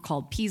them were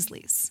called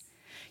Peasleys.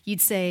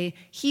 You'd say,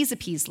 he's a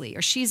Peasley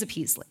or she's a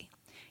Peasley.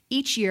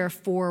 Each year,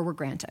 4 were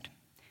granted.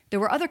 There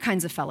were other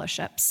kinds of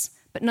fellowships,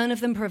 but none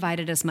of them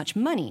provided as much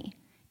money,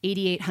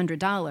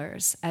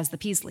 $8,800, as the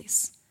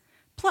Peasleys.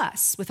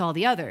 Plus, with all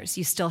the others,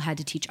 you still had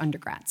to teach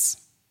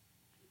undergrads.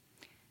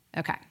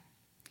 Okay.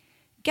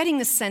 Getting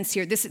the sense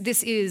here, this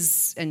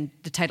is, and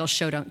the title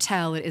Show, Don't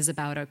Tell, it is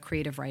about a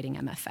creative writing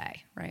MFA,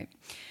 right?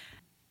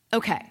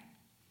 Okay.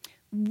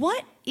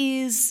 What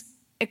is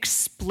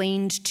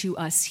explained to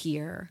us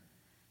here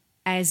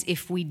as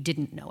if we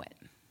didn't know it?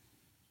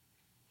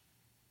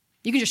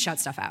 You can just shout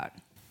stuff out.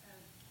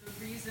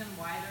 The reason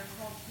why they're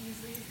called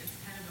Peasleys is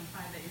kind of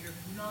implied that you're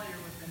familiar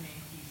with the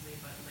name Peasley,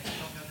 but like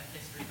you don't know the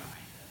history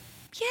behind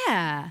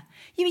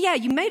it. Yeah,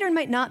 you might or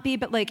might not be,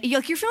 but like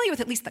you're familiar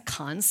with at least the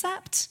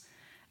concept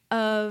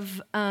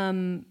of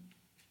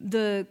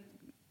maybe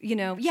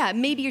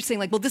you're saying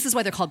like, well, this is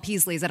why they're called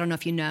Peasleys. I don't know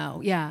if you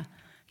know. Yeah.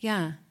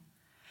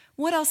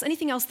 What else?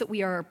 Anything else that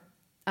we are,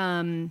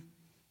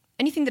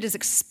 anything that is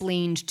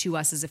explained to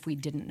us as if we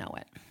didn't know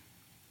it?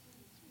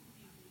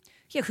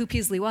 Yeah, who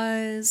Peaslee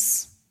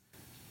was.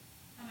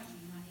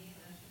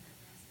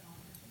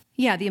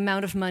 Yeah, the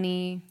amount of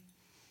money,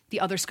 the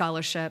other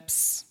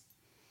scholarships,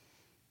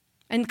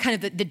 and kind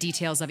of the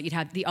details of it. You'd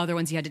have the other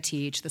ones you had to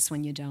teach, this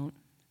one you don't.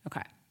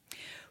 Okay.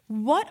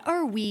 What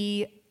are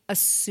we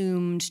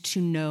assumed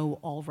to know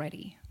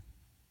already?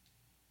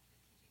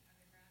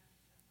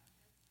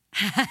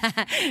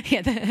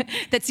 Yeah,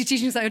 that's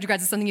teaching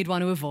undergrads is something you'd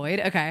want to avoid.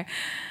 Okay.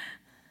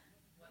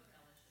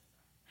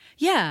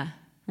 Yeah,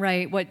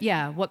 right.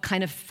 What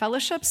kind of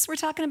fellowships we're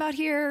talking about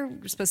here?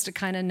 We're supposed to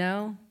kind of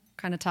know,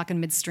 kind of talking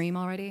midstream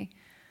already.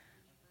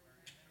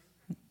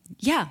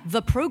 Yeah,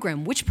 the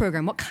program. Which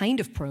program? What kind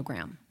of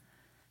program?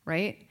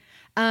 Right?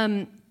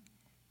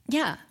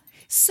 Yeah.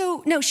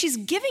 So, no, she's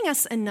giving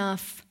us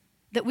enough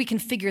that we can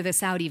figure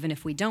this out even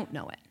if we don't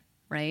know it,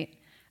 right?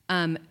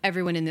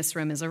 Everyone in this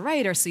room is a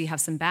writer, so you have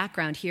some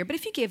background here. But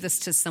if you gave this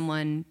to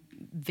someone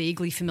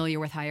vaguely familiar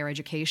with higher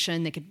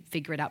education, they could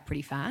figure it out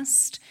pretty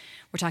fast.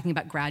 We're talking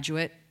about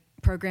graduate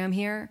program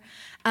here.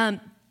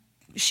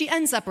 She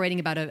ends up writing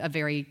about a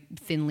very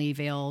thinly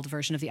veiled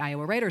version of the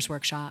Iowa Writers'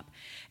 Workshop.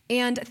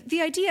 And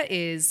the idea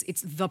is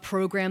it's the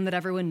program that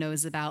everyone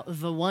knows about,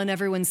 the one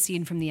everyone's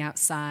seen from the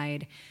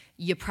outside.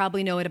 You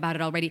probably know about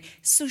it already.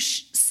 So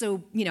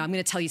I'm going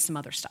to tell you some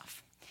other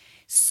stuff.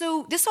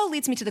 So this all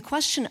leads me to the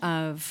question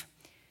of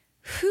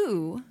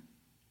who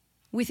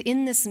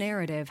within this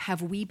narrative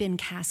have we been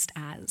cast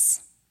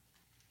as?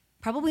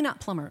 Probably not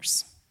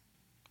plumbers,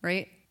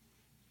 right?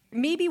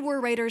 Maybe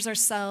we're writers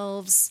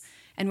ourselves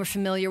and we're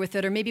familiar with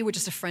it, or maybe we're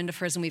just a friend of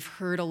hers and we've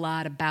heard a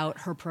lot about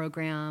her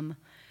program,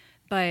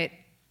 but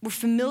we're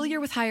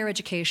familiar with higher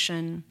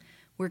education.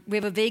 We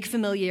have a vague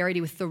familiarity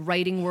with the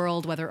writing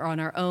world, whether on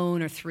our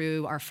own or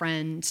through our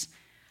friend,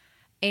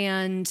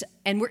 and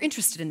we're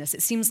interested in this.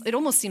 It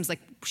almost seems like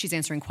she's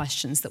answering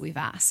questions that we've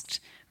asked,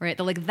 right?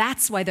 They're like,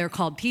 that's why they're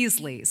called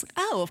Peasleys. Like,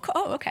 oh,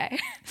 okay.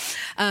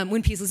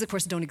 When Peasleys, of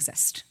course, don't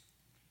exist,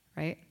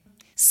 right?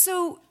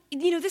 So,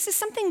 this is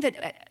something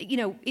that,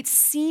 it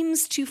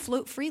seems to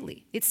float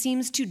freely. It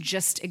seems to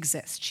just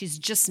exist. She's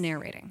just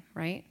narrating,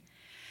 right?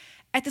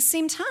 At the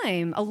same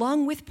time,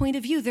 along with point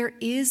of view, there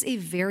is a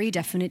very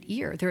definite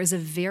ear. There is a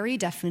very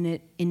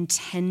definite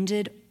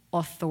intended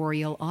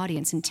authorial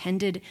audience,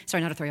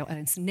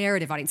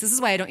 narrative audience. This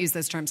is why I don't use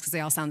those terms, because they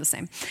all sound the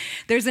same.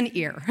 There's an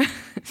ear.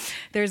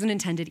 There's an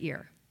intended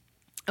ear.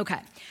 Okay.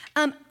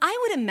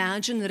 I would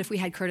imagine that if we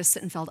had Curtis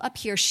Sittenfeld up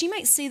here, she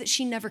might say that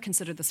she never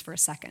considered this for a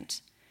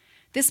second.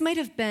 This might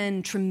have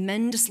been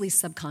tremendously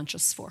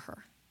subconscious for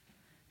her,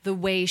 the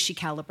way she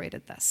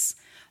calibrated this.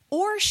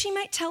 Or she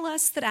might tell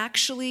us that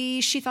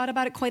actually she thought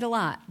about it quite a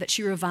lot, that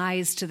she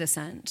revised to this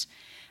end,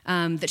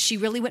 that she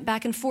really went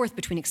back and forth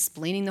between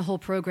explaining the whole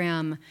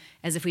program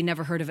as if we'd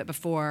never heard of it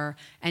before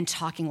and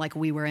talking like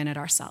we were in it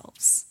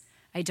ourselves.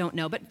 I don't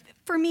know, but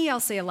for me, I'll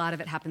say a lot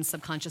of it happens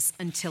subconscious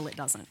until it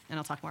doesn't, and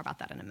I'll talk more about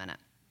that in a minute.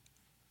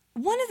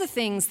 One of the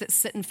things that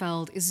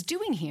Sittenfeld is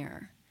doing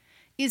here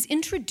is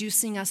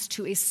introducing us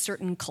to a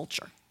certain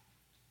culture,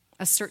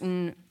 a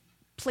certain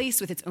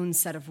place with its own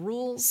set of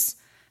rules,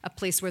 a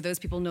place where those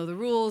people know the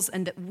rules,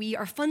 and that we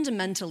are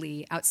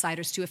fundamentally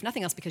outsiders to, if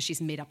nothing else, because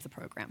she's made up the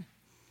program.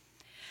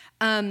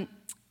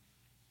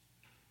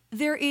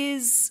 There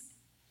is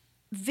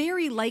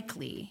very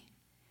likely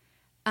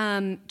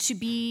to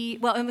be,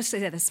 well, I must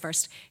say this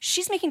first.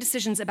 She's making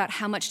decisions about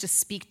how much to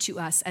speak to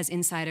us as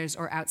insiders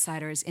or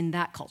outsiders in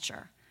that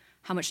culture,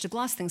 how much to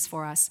gloss things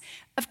for us.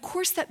 Of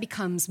course, that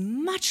becomes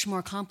much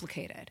more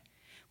complicated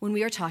when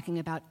we are talking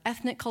about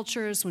ethnic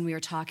cultures, when we are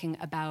talking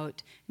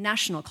about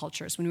national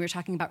cultures, when we are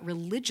talking about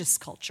religious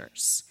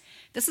cultures.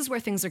 This is where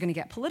things are going to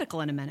get political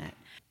in a minute.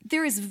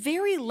 There is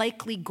very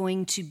likely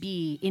going to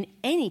be, in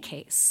any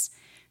case,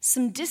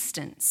 some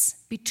distance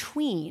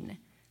between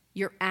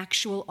your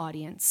actual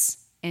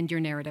audience and your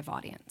narrative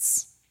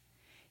audience.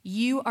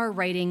 You are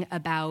writing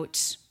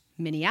about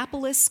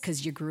Minneapolis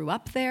because you grew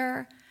up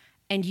there,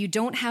 and you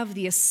don't have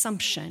the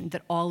assumption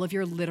that all of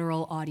your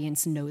literal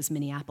audience knows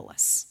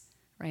Minneapolis.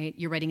 Right?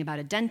 You're writing about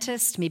a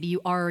dentist. Maybe you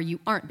are or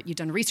you aren't, but you've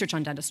done research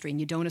on dentistry, and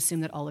you don't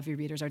assume that all of your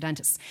readers are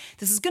dentists.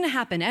 This is going to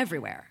happen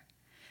everywhere.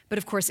 But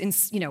of course,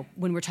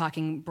 when we're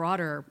talking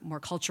broader,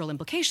 more cultural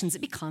implications, it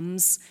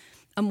becomes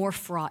a more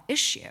fraught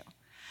issue.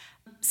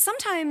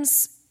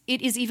 Sometimes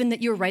it is even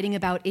that you're writing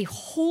about a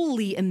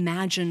wholly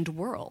imagined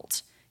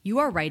world. You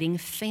are writing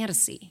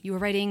fantasy. You are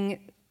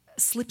writing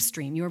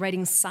slipstream. You are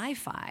writing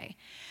sci-fi.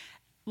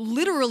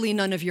 Literally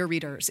none of your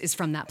readers is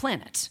from that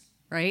planet.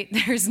 Right?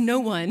 There's no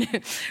one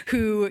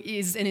who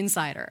is an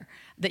insider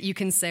that you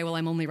can say, well,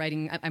 I'm only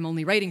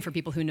writing for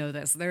people who know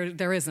this.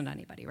 There isn't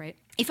anybody, right?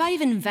 If I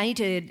have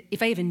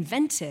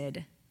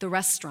invented the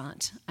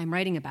restaurant I'm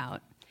writing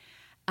about,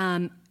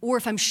 or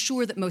if I'm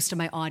sure that most of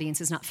my audience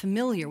is not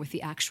familiar with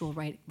the actual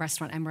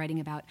restaurant I'm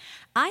writing about,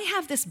 I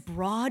have this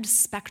broad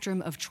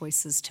spectrum of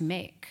choices to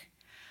make.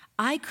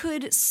 I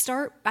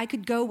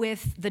could go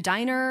with the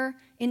diner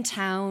in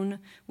town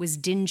was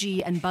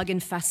dingy and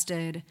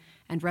bug-infested,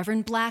 and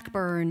Reverend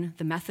Blackburn,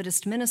 the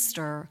Methodist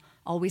minister,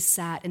 always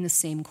sat in the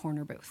same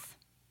corner booth.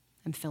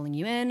 I'm filling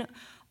you in.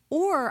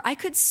 Or I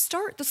could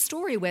start the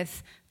story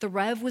with, the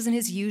Rev was in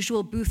his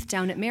usual booth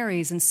down at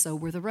Mary's, and so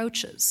were the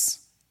Roaches,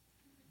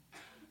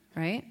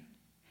 right?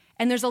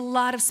 And there's a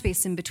lot of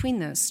space in between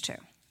those two.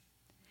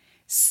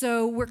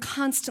 So we're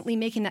constantly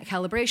making that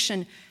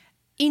calibration.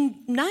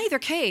 In neither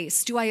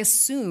case do I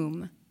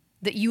assume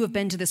that you have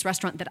been to this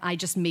restaurant that I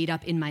just made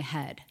up in my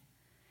head.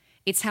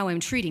 It's how I'm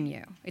treating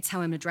you. It's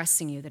how I'm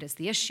addressing you that is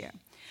the issue.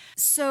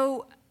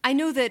 So I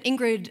know that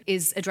Ingrid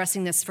is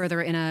addressing this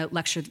further in a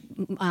lecture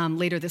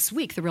later this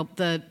week,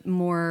 the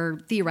more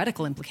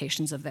theoretical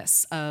implications of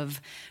this,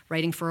 of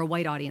writing for a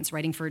white audience,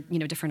 writing for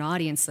different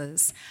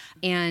audiences.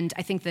 And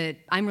I think that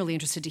I'm really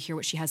interested to hear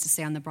what she has to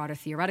say on the broader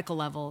theoretical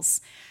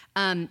levels.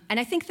 And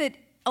I think that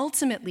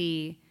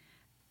ultimately,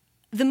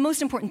 the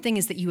most important thing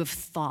is that you have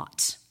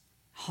thought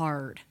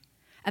hard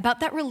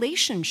about that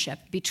relationship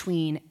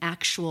between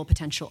actual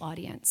potential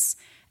audience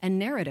and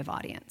narrative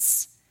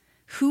audience.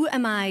 Who's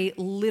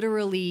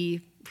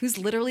literally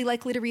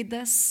likely to read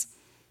this?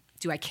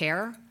 Do I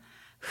care?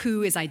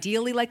 Who is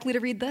ideally likely to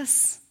read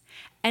this?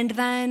 And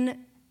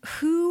then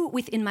who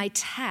within my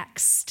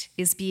text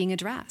is being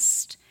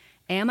addressed?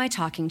 Am I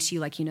talking to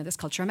you like you know this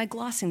culture? Am I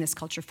glossing this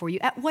culture for you?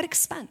 At what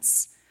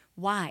expense?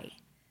 Why?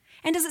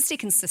 And does it stay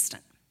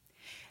consistent?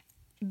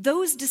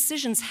 Those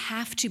decisions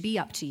have to be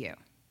up to you.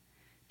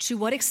 To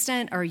what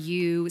extent are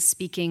you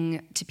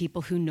speaking to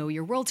people who know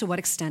your world? To what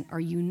extent are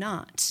you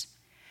not?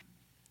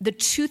 The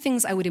two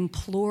things I would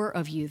implore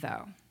of you,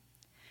 though,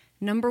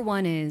 number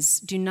one is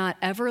do not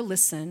ever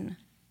listen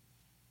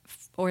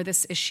for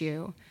this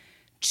issue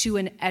to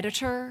an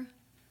editor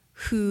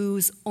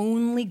whose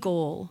only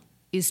goal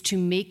is to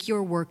make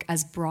your work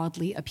as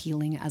broadly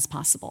appealing as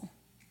possible.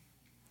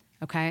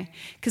 Okay?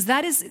 Because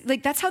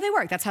that's how they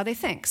work. That's how they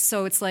think.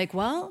 So it's like,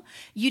 well,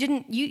 you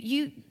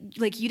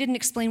didn't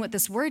explain what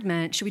this word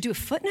meant. Should we do a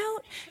footnote?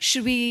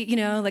 Should we,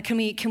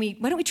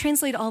 why don't we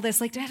translate all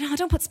this? Like, no,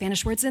 don't put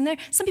Spanish words in there.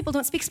 Some people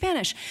don't speak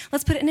Spanish.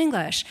 Let's put it in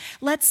English.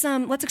 Let's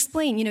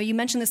explain. You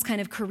mentioned this kind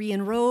of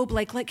Korean robe.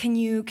 Can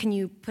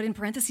you put in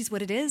parentheses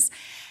what it is?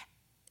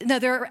 No,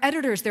 there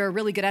are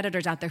really good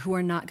editors out there who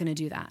are not going to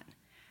do that.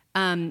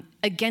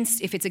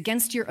 If it's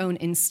against your own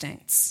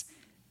instincts,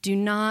 do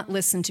not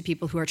listen to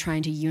people who are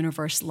trying to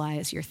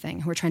universalize your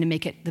thing, who are trying to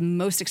make it the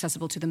most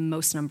accessible to the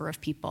most number of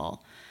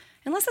people,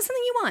 unless that's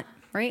something you want,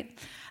 right?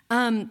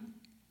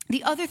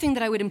 The other thing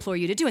that I would implore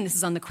you to do, and this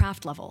is on the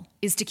craft level,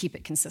 is to keep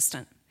it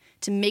consistent,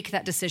 to make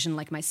that decision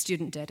like my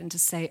student did, and to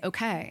say,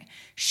 okay,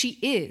 she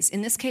is,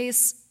 in this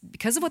case,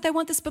 because of what I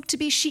want this book to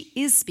be, she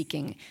is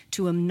speaking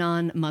to a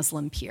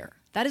non-Muslim peer.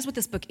 That is what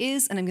this book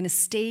is, and I'm going to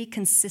stay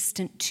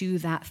consistent to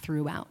that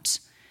throughout.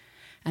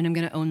 And I'm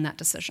going to own that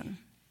decision.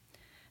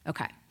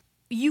 Okay.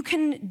 You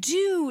can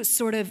do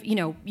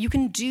you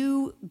can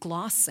do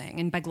glossing,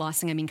 and by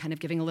glossing I mean kind of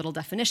giving a little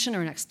definition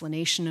or an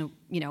explanation of,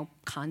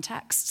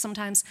 context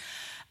sometimes.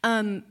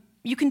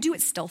 You can do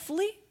it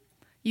stealthily.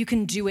 You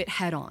can do it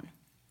head on.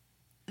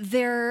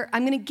 I'm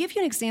going to give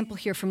you an example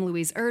here from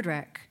Louise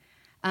Erdrich.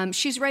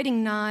 She's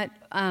writing not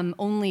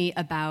only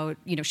about,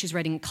 she's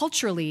writing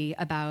culturally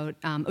about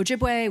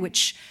Ojibwe,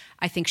 which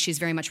I think she's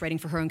very much writing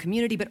for her own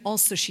community, but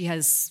also she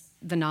has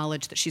the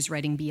knowledge that she's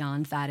writing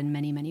beyond that in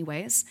many, many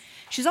ways.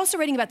 She's also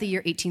writing about the year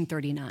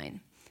 1839,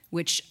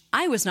 which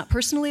I was not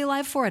personally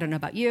alive for. I don't know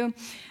about you.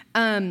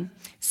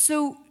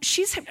 So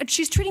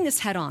she's treating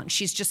this head on.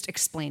 She's just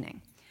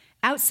explaining.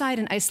 Outside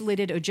an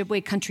isolated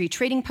Ojibwe country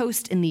trading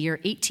post in the year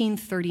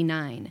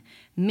 1839,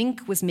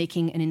 Mink was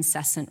making an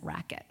incessant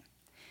racket.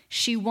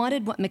 She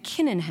wanted what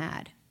McKinnon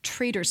had,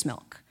 trader's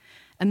milk,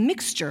 a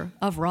mixture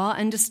of raw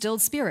and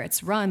distilled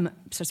spirits, rum,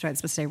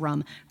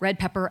 red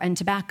pepper, and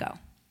tobacco.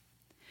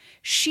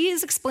 She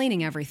is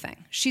explaining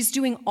everything. She's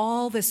doing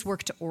all this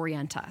work to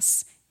orient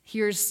us.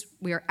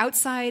 We are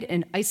outside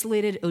an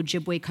isolated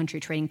Ojibwe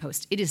country trading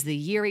post. It is the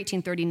year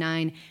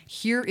 1839.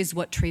 Here is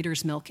what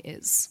trader's milk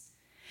is.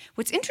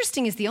 What's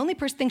interesting is the only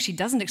thing she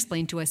doesn't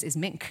explain to us is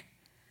Mink.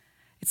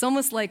 It's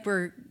almost like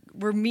we're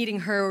meeting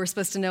her, we're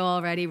supposed to know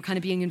already, we're kind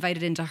of being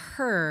invited into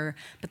her,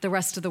 but the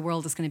rest of the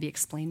world is going to be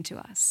explained to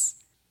us.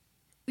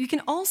 You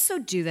can also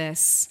do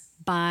this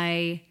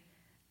by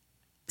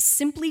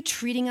simply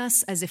treating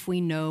us as if we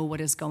know what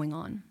is going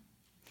on.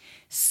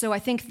 So I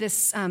think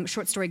this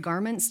short story,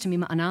 Garments,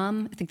 Tamima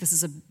Anam, I think this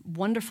is a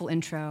wonderful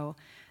intro.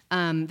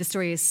 The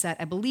story is set,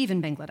 I believe,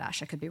 in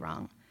Bangladesh. I could be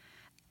wrong.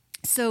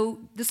 So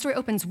the story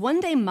opens,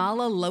 one day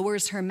Mala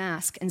lowers her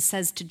mask and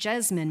says to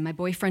Jasmine, my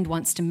boyfriend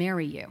wants to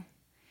marry you.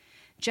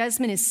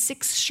 Jasmine is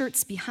 6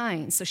 shirts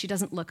behind, so she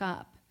doesn't look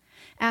up.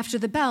 After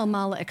the bell,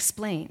 Mala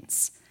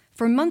explains.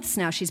 For months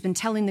now, she's been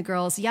telling the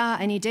girls,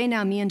 any day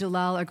now, me and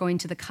Dulal are going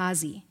to the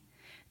Qazi.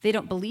 They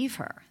don't believe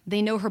her.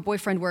 They know her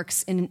boyfriend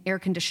works in an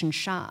air-conditioned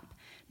shop.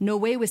 No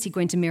way was he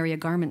going to marry a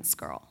garments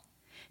girl.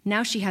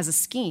 Now she has a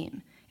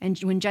scheme, and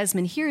when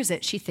Jasmine hears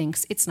it, she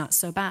thinks it's not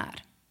so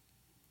bad.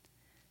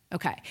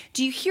 Okay,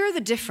 do you hear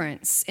the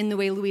difference in the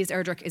way Louise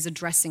Erdrich is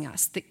addressing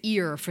us, the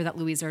ear for that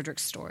Louise Erdrich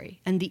story,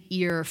 and the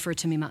ear for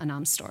Tamima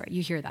Anam's story?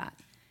 You hear that?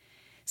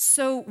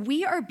 So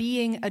we are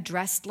being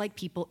addressed like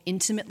people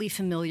intimately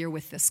familiar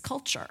with this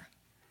culture.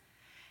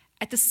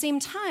 at the same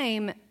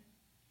time,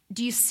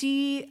 do you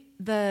see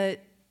the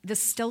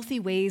stealthy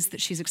ways that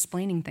she's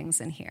explaining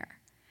things in here,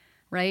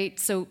 right?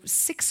 So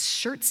 6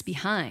 shirts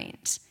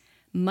behind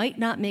might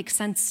not make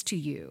sense to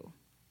you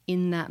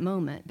in that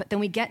moment. But then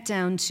we get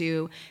down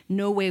to,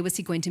 no way was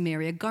he going to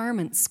marry a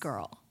garments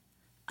girl.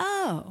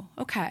 Oh,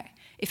 okay.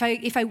 If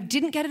I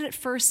didn't get it at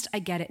first, I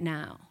get it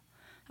now.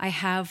 I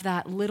have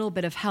that little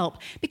bit of help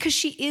because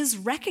she is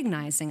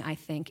recognizing, I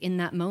think, in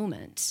that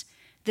moment,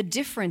 the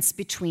difference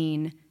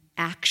between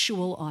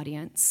actual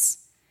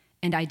audience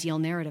and ideal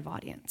narrative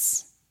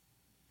audience,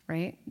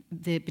 right?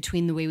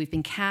 Between the way we've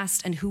been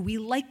cast and who we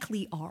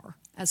likely are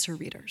as her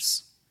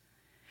readers.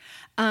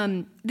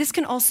 This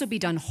can also be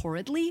done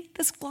horridly,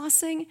 this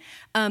glossing.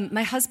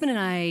 My husband and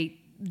I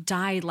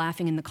died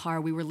laughing in the car.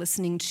 We were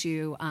listening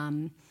to,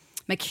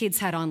 my kids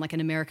had on like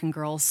an American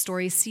Girl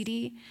story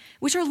CD,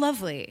 which are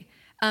lovely.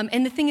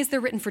 And the thing is,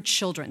 they're written for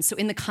children. So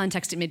in the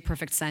context, it made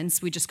perfect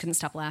sense. We just couldn't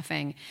stop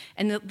laughing.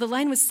 And the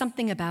line was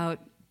something about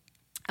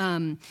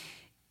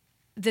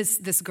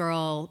this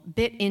girl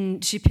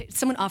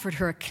someone offered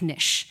her a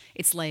knish.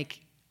 It's like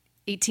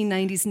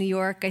 1890s New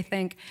York, I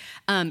think.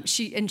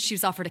 She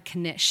was offered a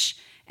knish.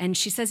 And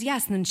she says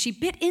yes, and then she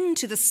bit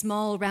into the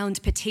small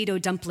round potato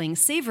dumpling,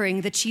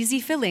 savoring the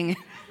cheesy filling.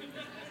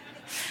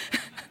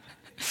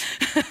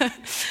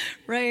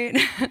 Right?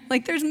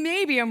 Like there's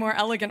maybe a more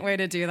elegant way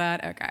to do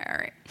that. Okay, all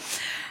right.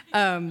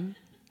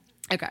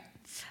 Okay.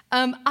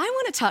 I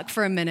want to talk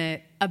for a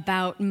minute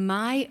about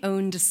my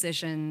own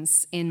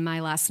decisions in my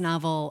last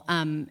novel,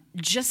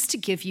 just to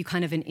give you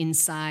kind of an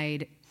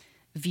inside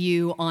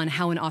view on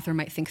how an author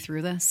might think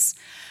through this.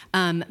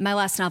 My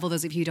last novel,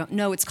 those of you who don't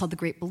know, it's called The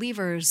Great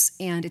Believers,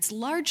 and it's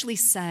largely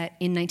set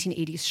in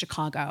 1980s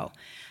Chicago.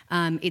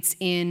 It's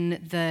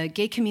in the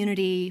gay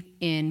community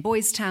in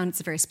Boys Town. It's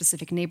a very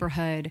specific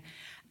neighborhood.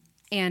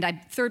 And I'm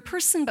third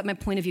person, but my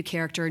point of view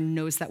character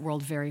knows that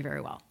world very, very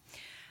well.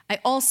 I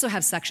also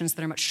have sections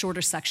that are much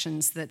shorter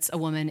sections that's a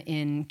woman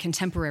in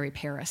contemporary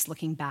Paris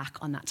looking back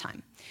on that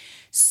time.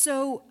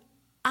 So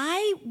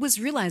I was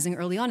realizing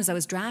early on as I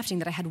was drafting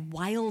that I had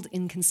wild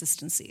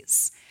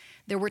inconsistencies.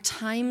 There were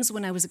times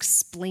when I was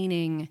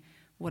explaining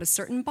what a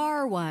certain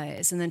bar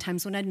was, and then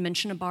times when I'd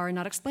mention a bar and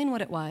not explain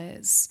what it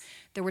was.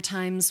 There were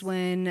times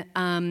when,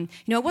 I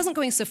wasn't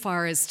going so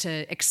far as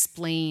to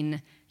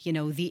explain,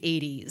 the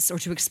 80s, or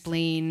to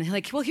explain,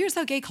 here's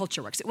how gay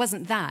culture works. It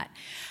wasn't that.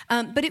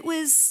 But it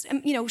was,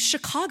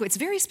 Chicago, it's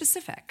very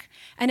specific.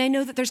 And I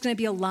know that there's going to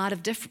be a lot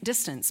of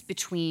distance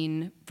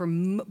between, for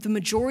the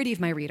majority of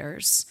my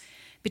readers,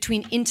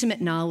 between intimate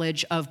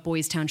knowledge of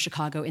Boys Town,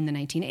 Chicago in the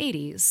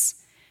 1980s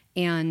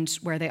and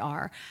where they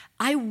are.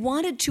 I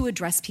wanted to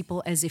address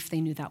people as if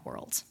they knew that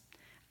world.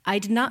 I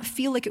did not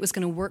feel like it was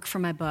going to work for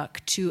my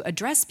book to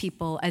address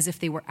people as if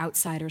they were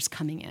outsiders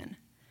coming in.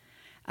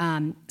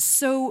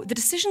 So the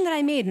decision that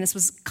I made, and this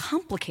was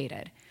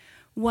complicated,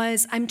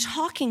 was I'm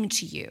talking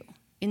to you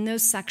in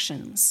those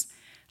sections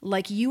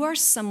like you are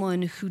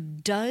someone who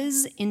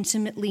does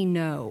intimately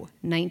know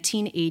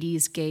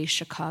 1980s gay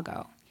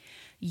Chicago.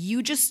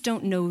 You just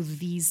don't know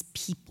these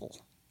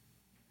people.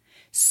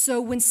 So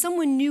when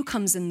someone new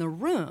comes in the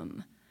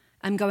room,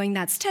 I'm going,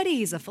 that's Teddy,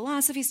 he's a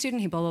philosophy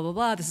student, he blah, blah, blah,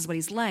 blah, this is what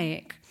he's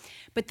like.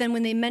 But then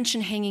when they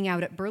mention hanging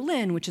out at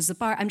Berlin, which is a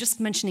bar, I'm just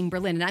mentioning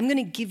Berlin, and I'm going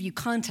to give you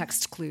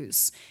context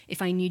clues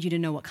if I need you to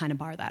know what kind of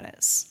bar that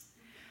is.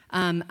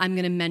 I'm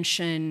going to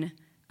mention,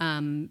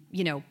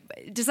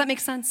 does that make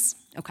sense?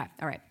 Okay,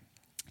 all right.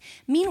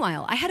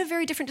 Meanwhile, I had a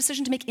very different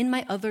decision to make in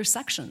my other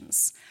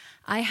sections.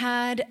 I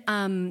had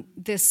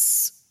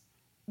this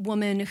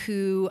woman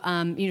who,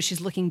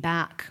 she's looking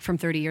back from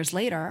 30 years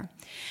later.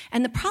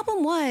 And the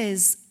problem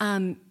was,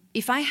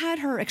 if I had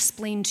her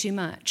explain too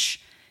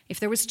much, if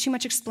there was too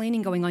much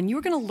explaining going on, you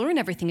were going to learn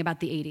everything about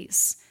the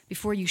 80s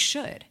before you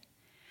should.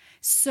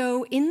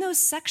 So in those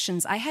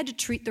sections, I had to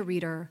treat the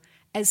reader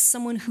as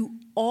someone who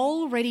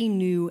already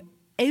knew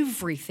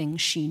everything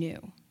she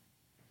knew.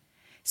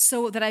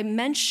 So that I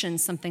mentioned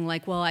something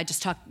like, well, I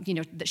just talked,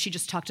 that she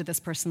just talked to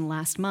this person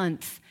last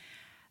month.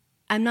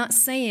 I'm not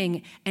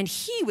saying, and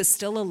he was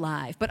still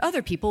alive, but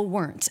other people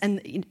weren't.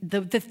 And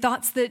the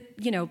thoughts that,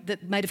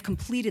 that might have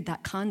completed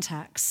that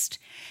context,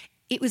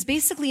 it was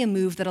basically a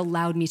move that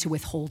allowed me to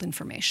withhold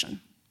information.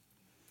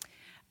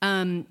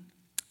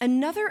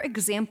 Another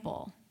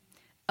example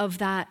of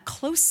that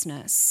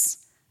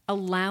closeness,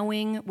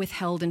 allowing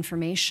withheld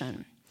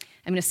information.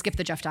 I'm going to skip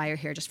the Jeff Dyer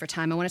here just for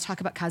time. I want to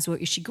talk about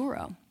Kazuo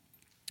Ishiguro.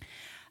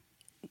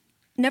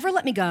 Never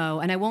Let Me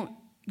Go, and I won't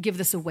give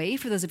this away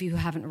for those of you who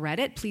haven't read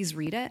it, please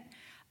read it.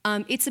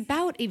 It's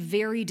about a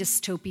very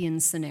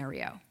dystopian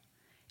scenario,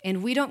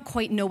 and we don't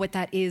quite know what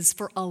that is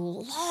for a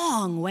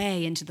long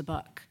way into the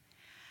book.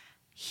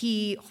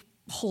 He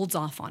holds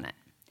off on it.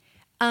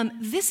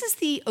 This is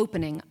the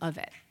opening of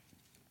it.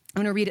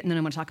 I'm going to read it and then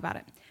I'm going to talk about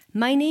it.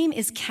 My name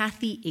is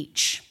Kathy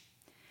H.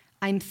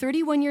 I'm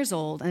 31 years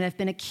old and I've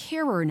been a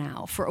carer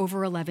now for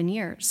over 11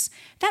 years.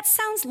 That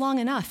sounds long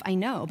enough, I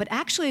know, but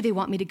actually they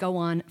want me to go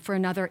on for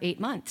another 8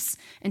 months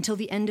until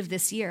the end of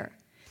this year.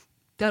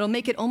 That'll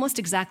make it almost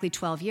exactly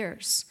 12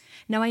 years.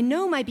 Now, I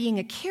know my being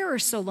a carer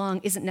so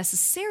long isn't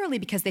necessarily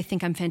because they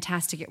think I'm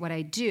fantastic at what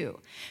I do.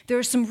 There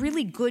are some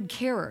really good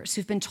carers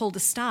who've been told to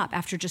stop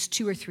after just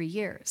 2 or 3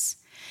 years.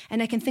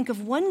 And I can think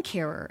of one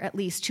carer, at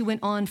least, who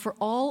went on for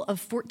all of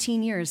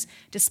 14 years,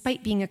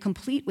 despite being a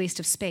complete waste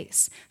of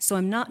space. So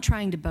I'm not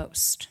trying to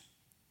boast.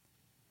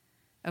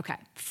 Okay,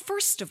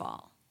 first of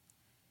all,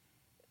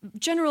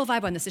 general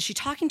vibe on this. Is she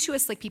talking to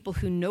us like people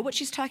who know what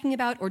she's talking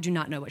about or do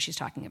not know what she's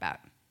talking about?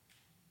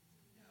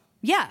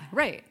 Yeah,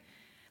 right.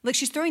 Like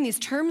she's throwing these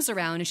terms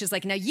around and she's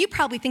like, now you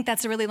probably think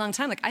that's a really long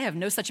time. Like I have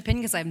no such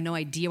opinion because I have no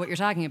idea what you're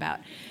talking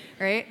about,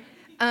 right?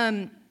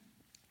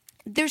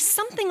 There's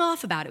something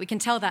off about it. We can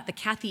tell that the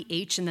Kathy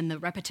H and then the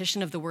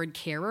repetition of the word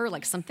carer,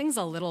 like something's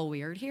a little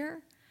weird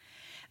here.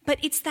 But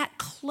it's that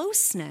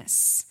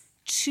closeness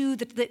to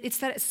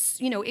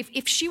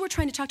if she were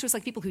trying to talk to us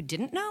like people who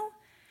didn't know,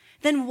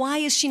 then why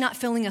is she not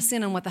filling us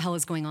in on what the hell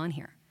is going on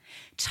here?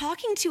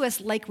 Talking to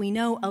us like we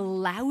know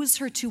allows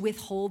her to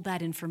withhold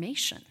that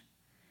information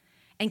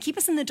and keep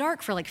us in the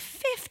dark for like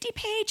 50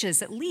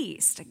 pages at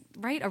least,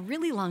 right? A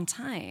really long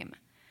time.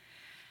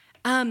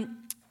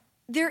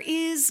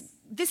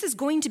 This is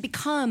going to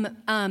become,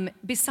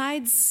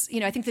 besides,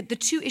 I think that the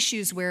two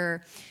issues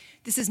where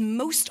this is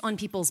most on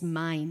people's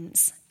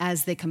minds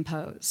as they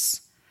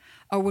compose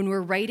are when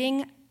we're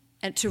writing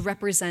to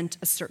represent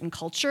a certain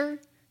culture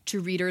to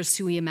readers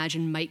who we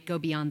imagine might go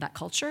beyond that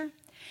culture,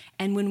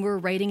 and when we're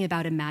writing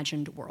about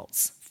imagined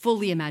worlds,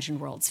 fully imagined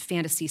worlds,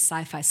 fantasy,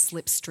 sci-fi,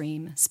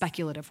 slipstream,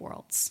 speculative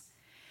worlds.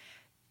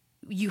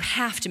 You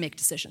have to make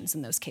decisions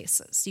in those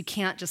cases. You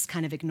can't just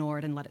kind of ignore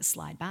it and let it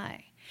slide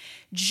by.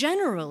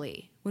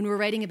 Generally, when we're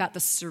writing about the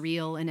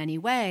surreal in any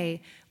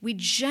way, we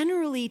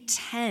generally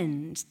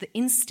tend, the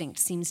instinct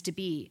seems to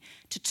be,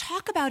 to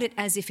talk about it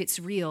as if it's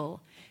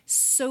real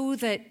so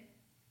that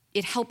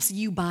it helps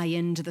you buy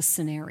into the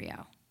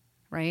scenario,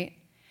 right?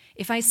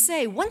 If I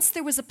say, once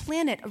there was a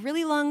planet a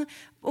really long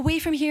away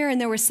from here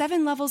and there were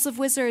 7 levels of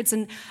wizards,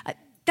 and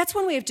that's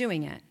one way of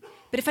doing it.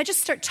 But if I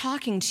just start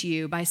talking to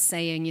you by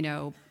saying,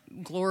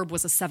 Glorb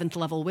was a 7th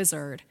level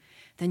wizard,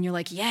 then you're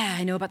like, yeah,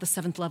 I know about the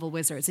 7th level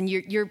wizards. And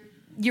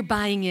you're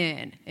buying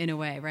in a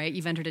way, right?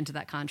 You've entered into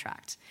that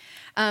contract.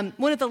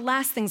 One of the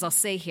last things I'll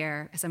say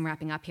here, as I'm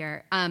wrapping up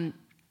here,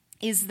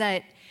 is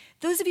that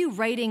those of you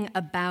writing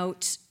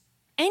about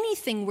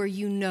anything where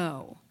you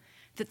know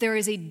that there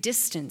is a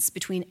distance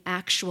between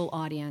actual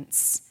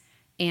audience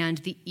and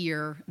the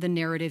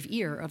narrative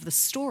ear of the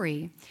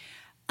story,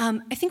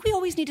 I think we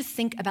always need to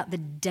think about the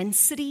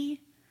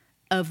density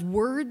of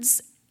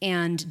words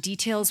and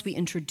details we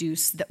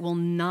introduce that will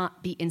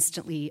not be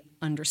instantly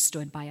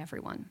understood by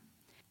everyone.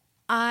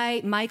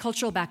 My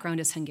cultural background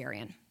is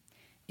Hungarian.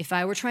 If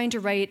I were trying to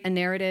write a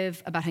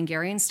narrative about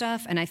Hungarian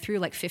stuff and I threw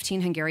like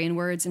 15 Hungarian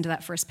words into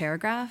that first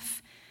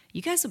paragraph,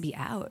 you guys would be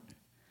out,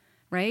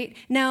 right?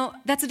 Now,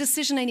 that's a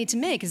decision I need to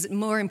make. Is it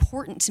more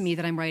important to me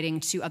that I'm writing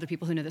to other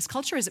people who know this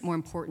culture? Is it more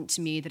important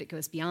to me that it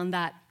goes beyond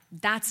that?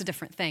 That's a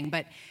different thing,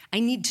 but I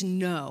need to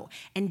know.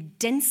 And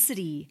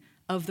density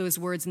of those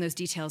words and those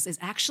details is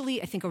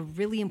actually, I think, a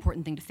really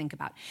important thing to think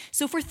about.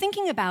 So if we're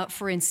thinking about,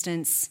 for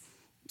instance,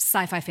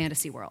 sci-fi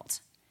fantasy world,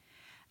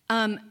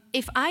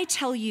 if I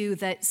tell you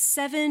that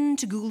 7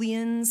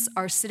 Tugulians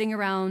are sitting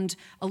around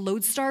a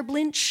lodestar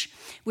blinch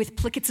with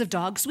plickets of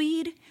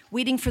dogsweed,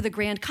 waiting for the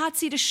Grand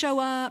Katsi to show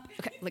up,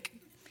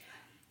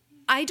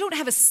 I don't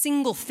have a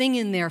single thing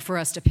in there for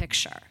us to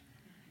picture.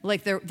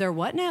 Like, they're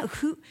what now?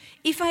 Who?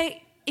 If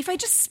I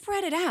just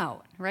spread it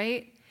out,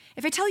 right?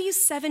 If I tell you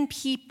 7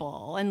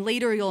 people, and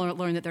later you'll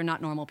learn that they're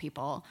not normal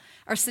people,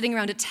 are sitting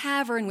around a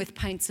tavern with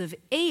pints of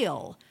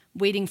ale,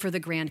 waiting for the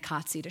Grand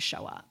Katsi to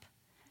show up.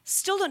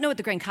 Still don't know what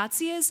the Grand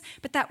Katsi is,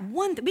 but that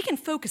one, we can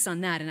focus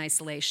on that in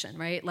isolation,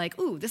 right? Like,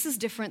 ooh, this is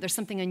different, there's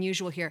something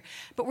unusual here,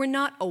 but we're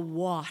not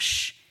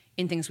awash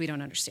in things we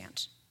don't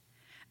understand.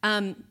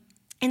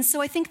 And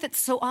so I think that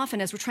so often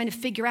as we're trying to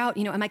figure out,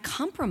 am I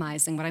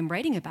compromising what I'm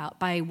writing about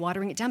by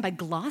watering it down, by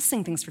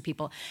glossing things for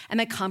people? Am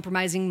I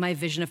compromising my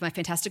vision of my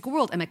fantastical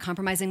world? Am I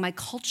compromising my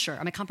culture?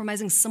 Am I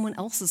compromising someone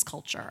else's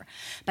culture?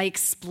 By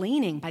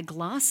explaining, by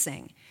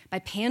glossing, by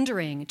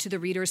pandering to the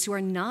readers who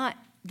are not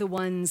the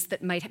ones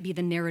that might be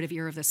the narrative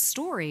ear of this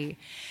story,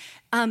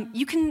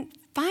 you can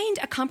find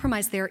a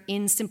compromise there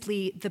in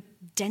simply the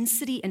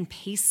density and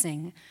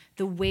pacing,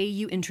 the way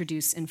you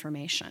introduce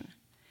information.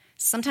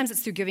 Sometimes it's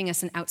through giving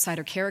us an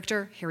outsider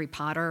character. Harry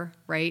Potter,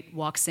 right,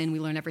 walks in, we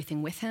learn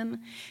everything with him.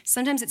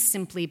 Sometimes it's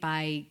simply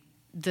by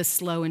the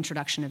slow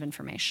introduction of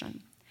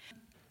information.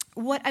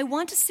 What I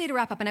want to say to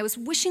wrap up, and I was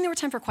wishing there were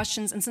time for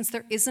questions, and since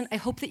there isn't, I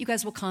hope that you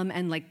guys will come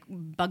and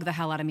bug the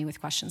hell out of me with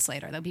questions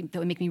later. That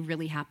would make me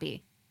really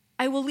happy.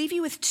 I will leave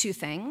you with 2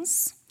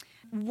 things.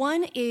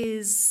 One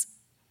is,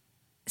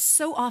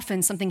 so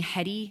often something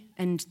heady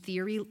and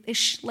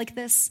theory-ish like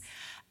this,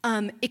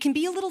 it can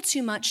be a little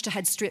too much to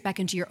head straight back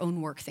into your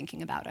own work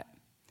thinking about it.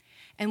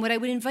 And what I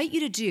would invite you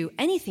to do,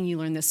 anything you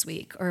learn this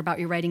week or about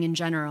your writing in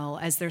general,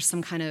 as there's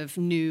some kind of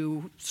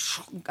new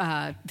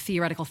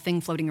theoretical thing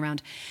floating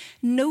around,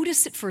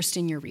 notice it first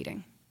in your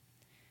reading.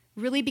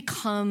 really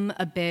become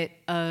a bit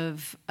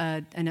of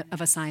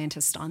a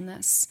scientist on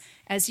this.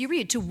 As you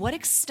read, to what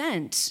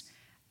extent,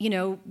 we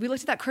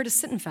looked at that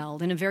Curtis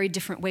Sittenfeld in a very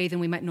different way than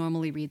we might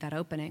normally read that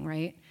opening,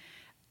 right?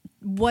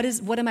 What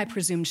am I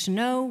presumed to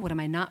know? What am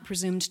I not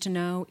presumed to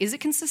know? Is it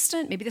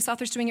consistent? Maybe this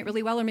author's doing it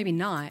really well, or maybe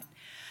not.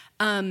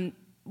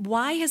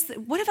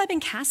 What have I been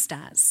cast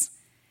as?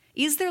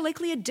 Is there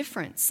likely a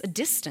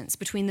distance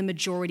between the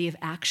majority of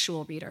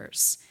actual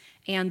readers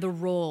and the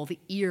role, the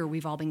ear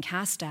we've all been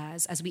cast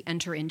as we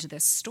enter into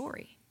this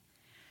story?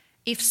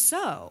 If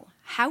so,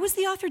 how is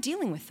the author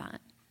dealing with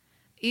that?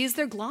 Is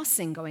there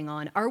glossing going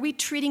on? Are we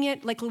treating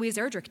it like Louise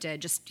Erdrich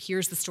did? Just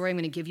here's the story, I'm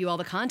going to give you all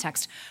the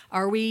context.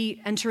 Are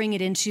we entering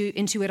it into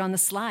it on the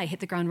sly,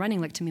 hit the ground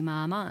running like to me,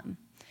 mom,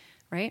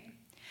 right?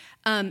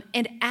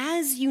 And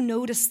as you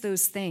notice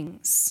those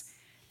things,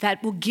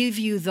 that will give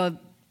you the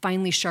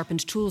finely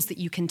sharpened tools that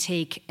you can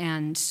take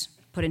and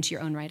put into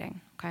your own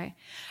writing, okay?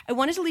 I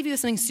wanted to leave you with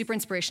something super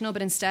inspirational,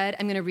 but instead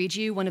I'm going to read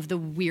you one of the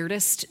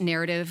weirdest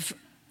narrative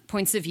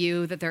points of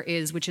view that there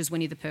is, which is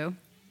Winnie the Pooh.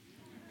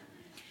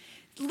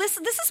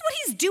 Listen, this is what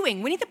he's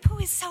doing. Winnie the Pooh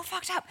is so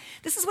fucked up.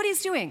 This is what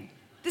he's doing.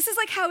 This is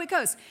like how it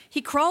goes.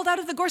 He crawled out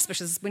of the gorse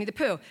bushes, Winnie the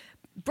Pooh,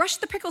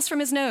 brushed the prickles from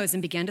his nose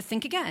and began to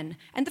think again.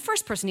 And the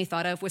first person he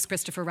thought of was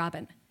Christopher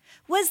Robin.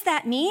 "Was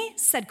that me?"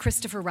 said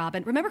Christopher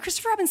Robin. Remember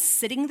Christopher Robin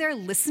sitting there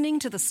listening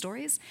to the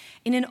stories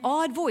in an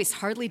awed voice,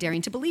 hardly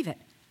daring to believe it.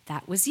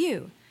 "That was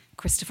you."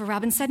 Christopher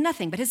Robin said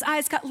nothing, but his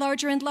eyes got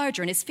larger and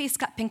larger and his face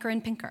got pinker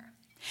and pinker.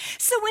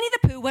 So Winnie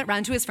the Pooh went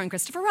round to his friend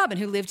Christopher Robin,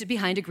 who lived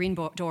behind a green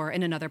door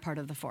in another part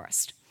of the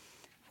forest.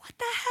 What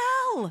the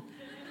hell?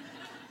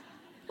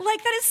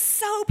 Like, that is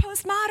so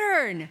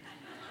postmodern.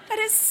 That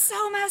is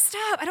so messed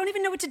up. I don't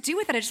even know what to do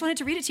with it. I just wanted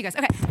to read it to you guys.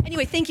 Okay,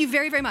 anyway, thank you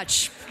very, very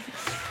much.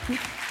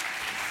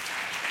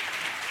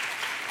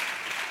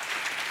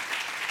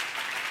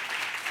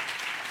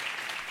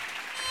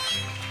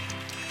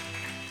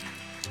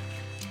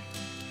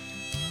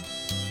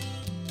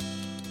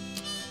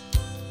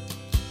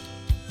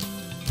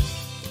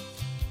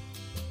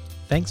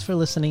 Thanks for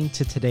listening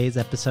to today's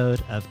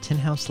episode of Tin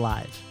House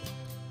Live.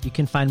 You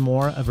can find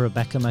more of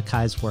Rebecca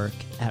Mackay's work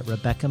at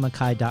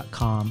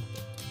RebeccaMackay.com,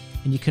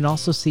 and you can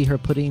also see her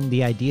putting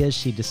the ideas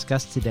she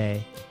discussed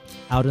today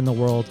out in the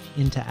world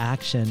into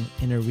action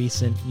in a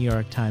recent New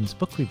York Times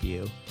book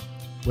review,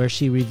 where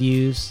she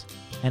reviews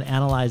and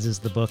analyzes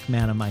the book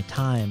Man of My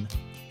Time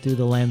through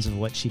the lens of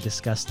what she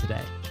discussed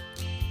today.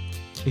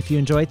 If you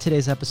enjoyed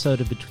today's episode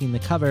of Between the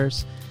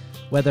Covers,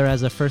 whether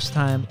as a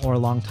first-time or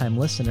long-time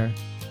listener,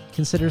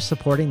 consider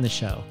supporting the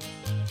show.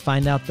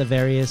 Find out the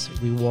various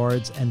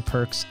rewards and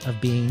perks of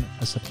being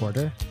a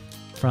supporter,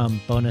 from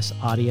bonus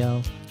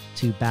audio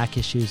to back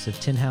issues of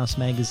Tin House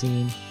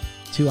magazine,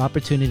 to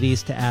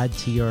opportunities to add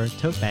to your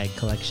tote bag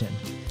collection,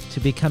 to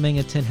becoming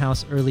a Tin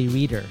House early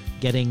reader,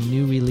 getting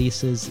new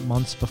releases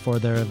months before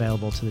they're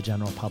available to the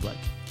general public.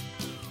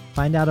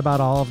 Find out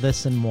about all of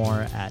this and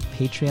more at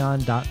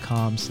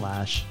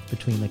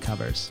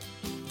patreon.com/betweenthecovers.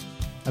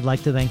 I'd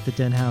like to thank the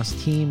Tin House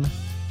team,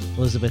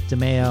 Elizabeth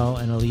DeMeo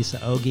and Elisa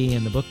Ogi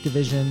in the book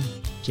division,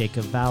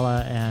 Jacob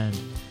Valla and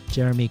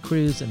Jeremy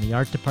Cruz in the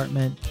art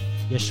department,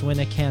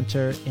 Yashwina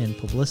Cantor in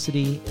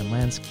publicity, and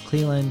Lance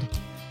Cleland,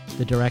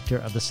 the director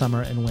of the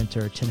summer and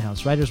winter Tin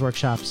House Writers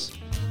Workshops,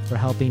 for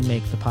helping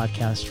make the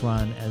podcast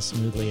run as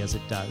smoothly as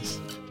it does.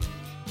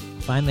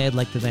 Finally, I'd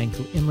like to thank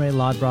Imre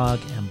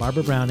Lodbrog and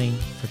Barbara Browning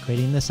for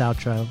creating this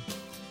outro.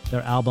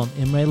 Their album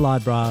Imre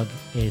Lodbrog,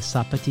 A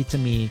Sapati to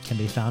Me, can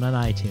be found on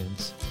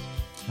iTunes.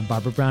 And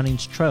Barbara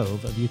Browning's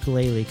trove of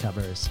ukulele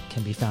covers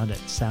can be found at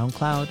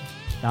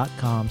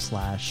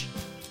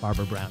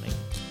soundcloud.com/Barbara Browning.